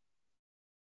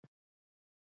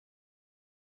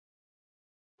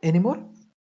 Any more?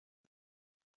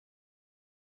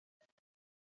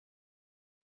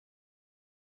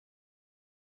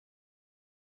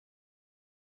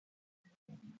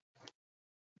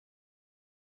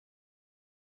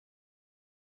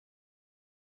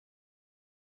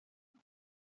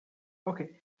 Okay.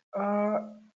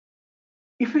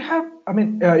 If you have, I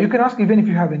mean, you can ask even if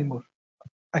you have any more.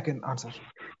 I can answer.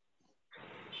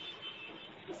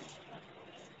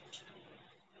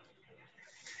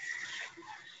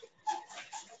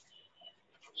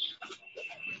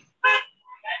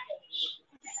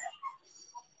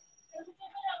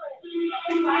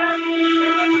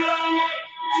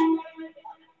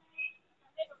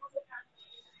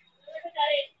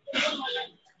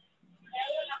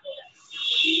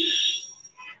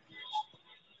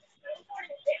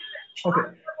 Okay.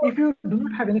 If you do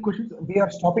not have any questions, we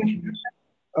are stopping here.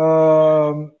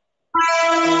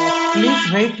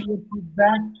 Please write your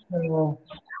feedback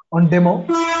on demo,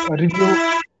 review,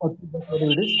 or feedback,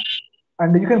 whatever it is.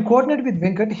 And you can coordinate with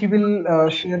Venkat. He will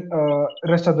share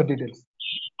rest of the details.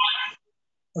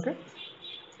 Okay.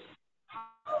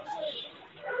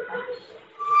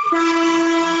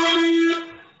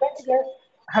 Thank you, guys.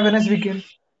 Have a nice weekend.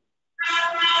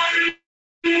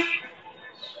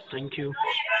 Thank you.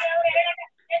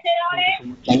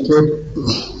 Thank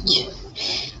you.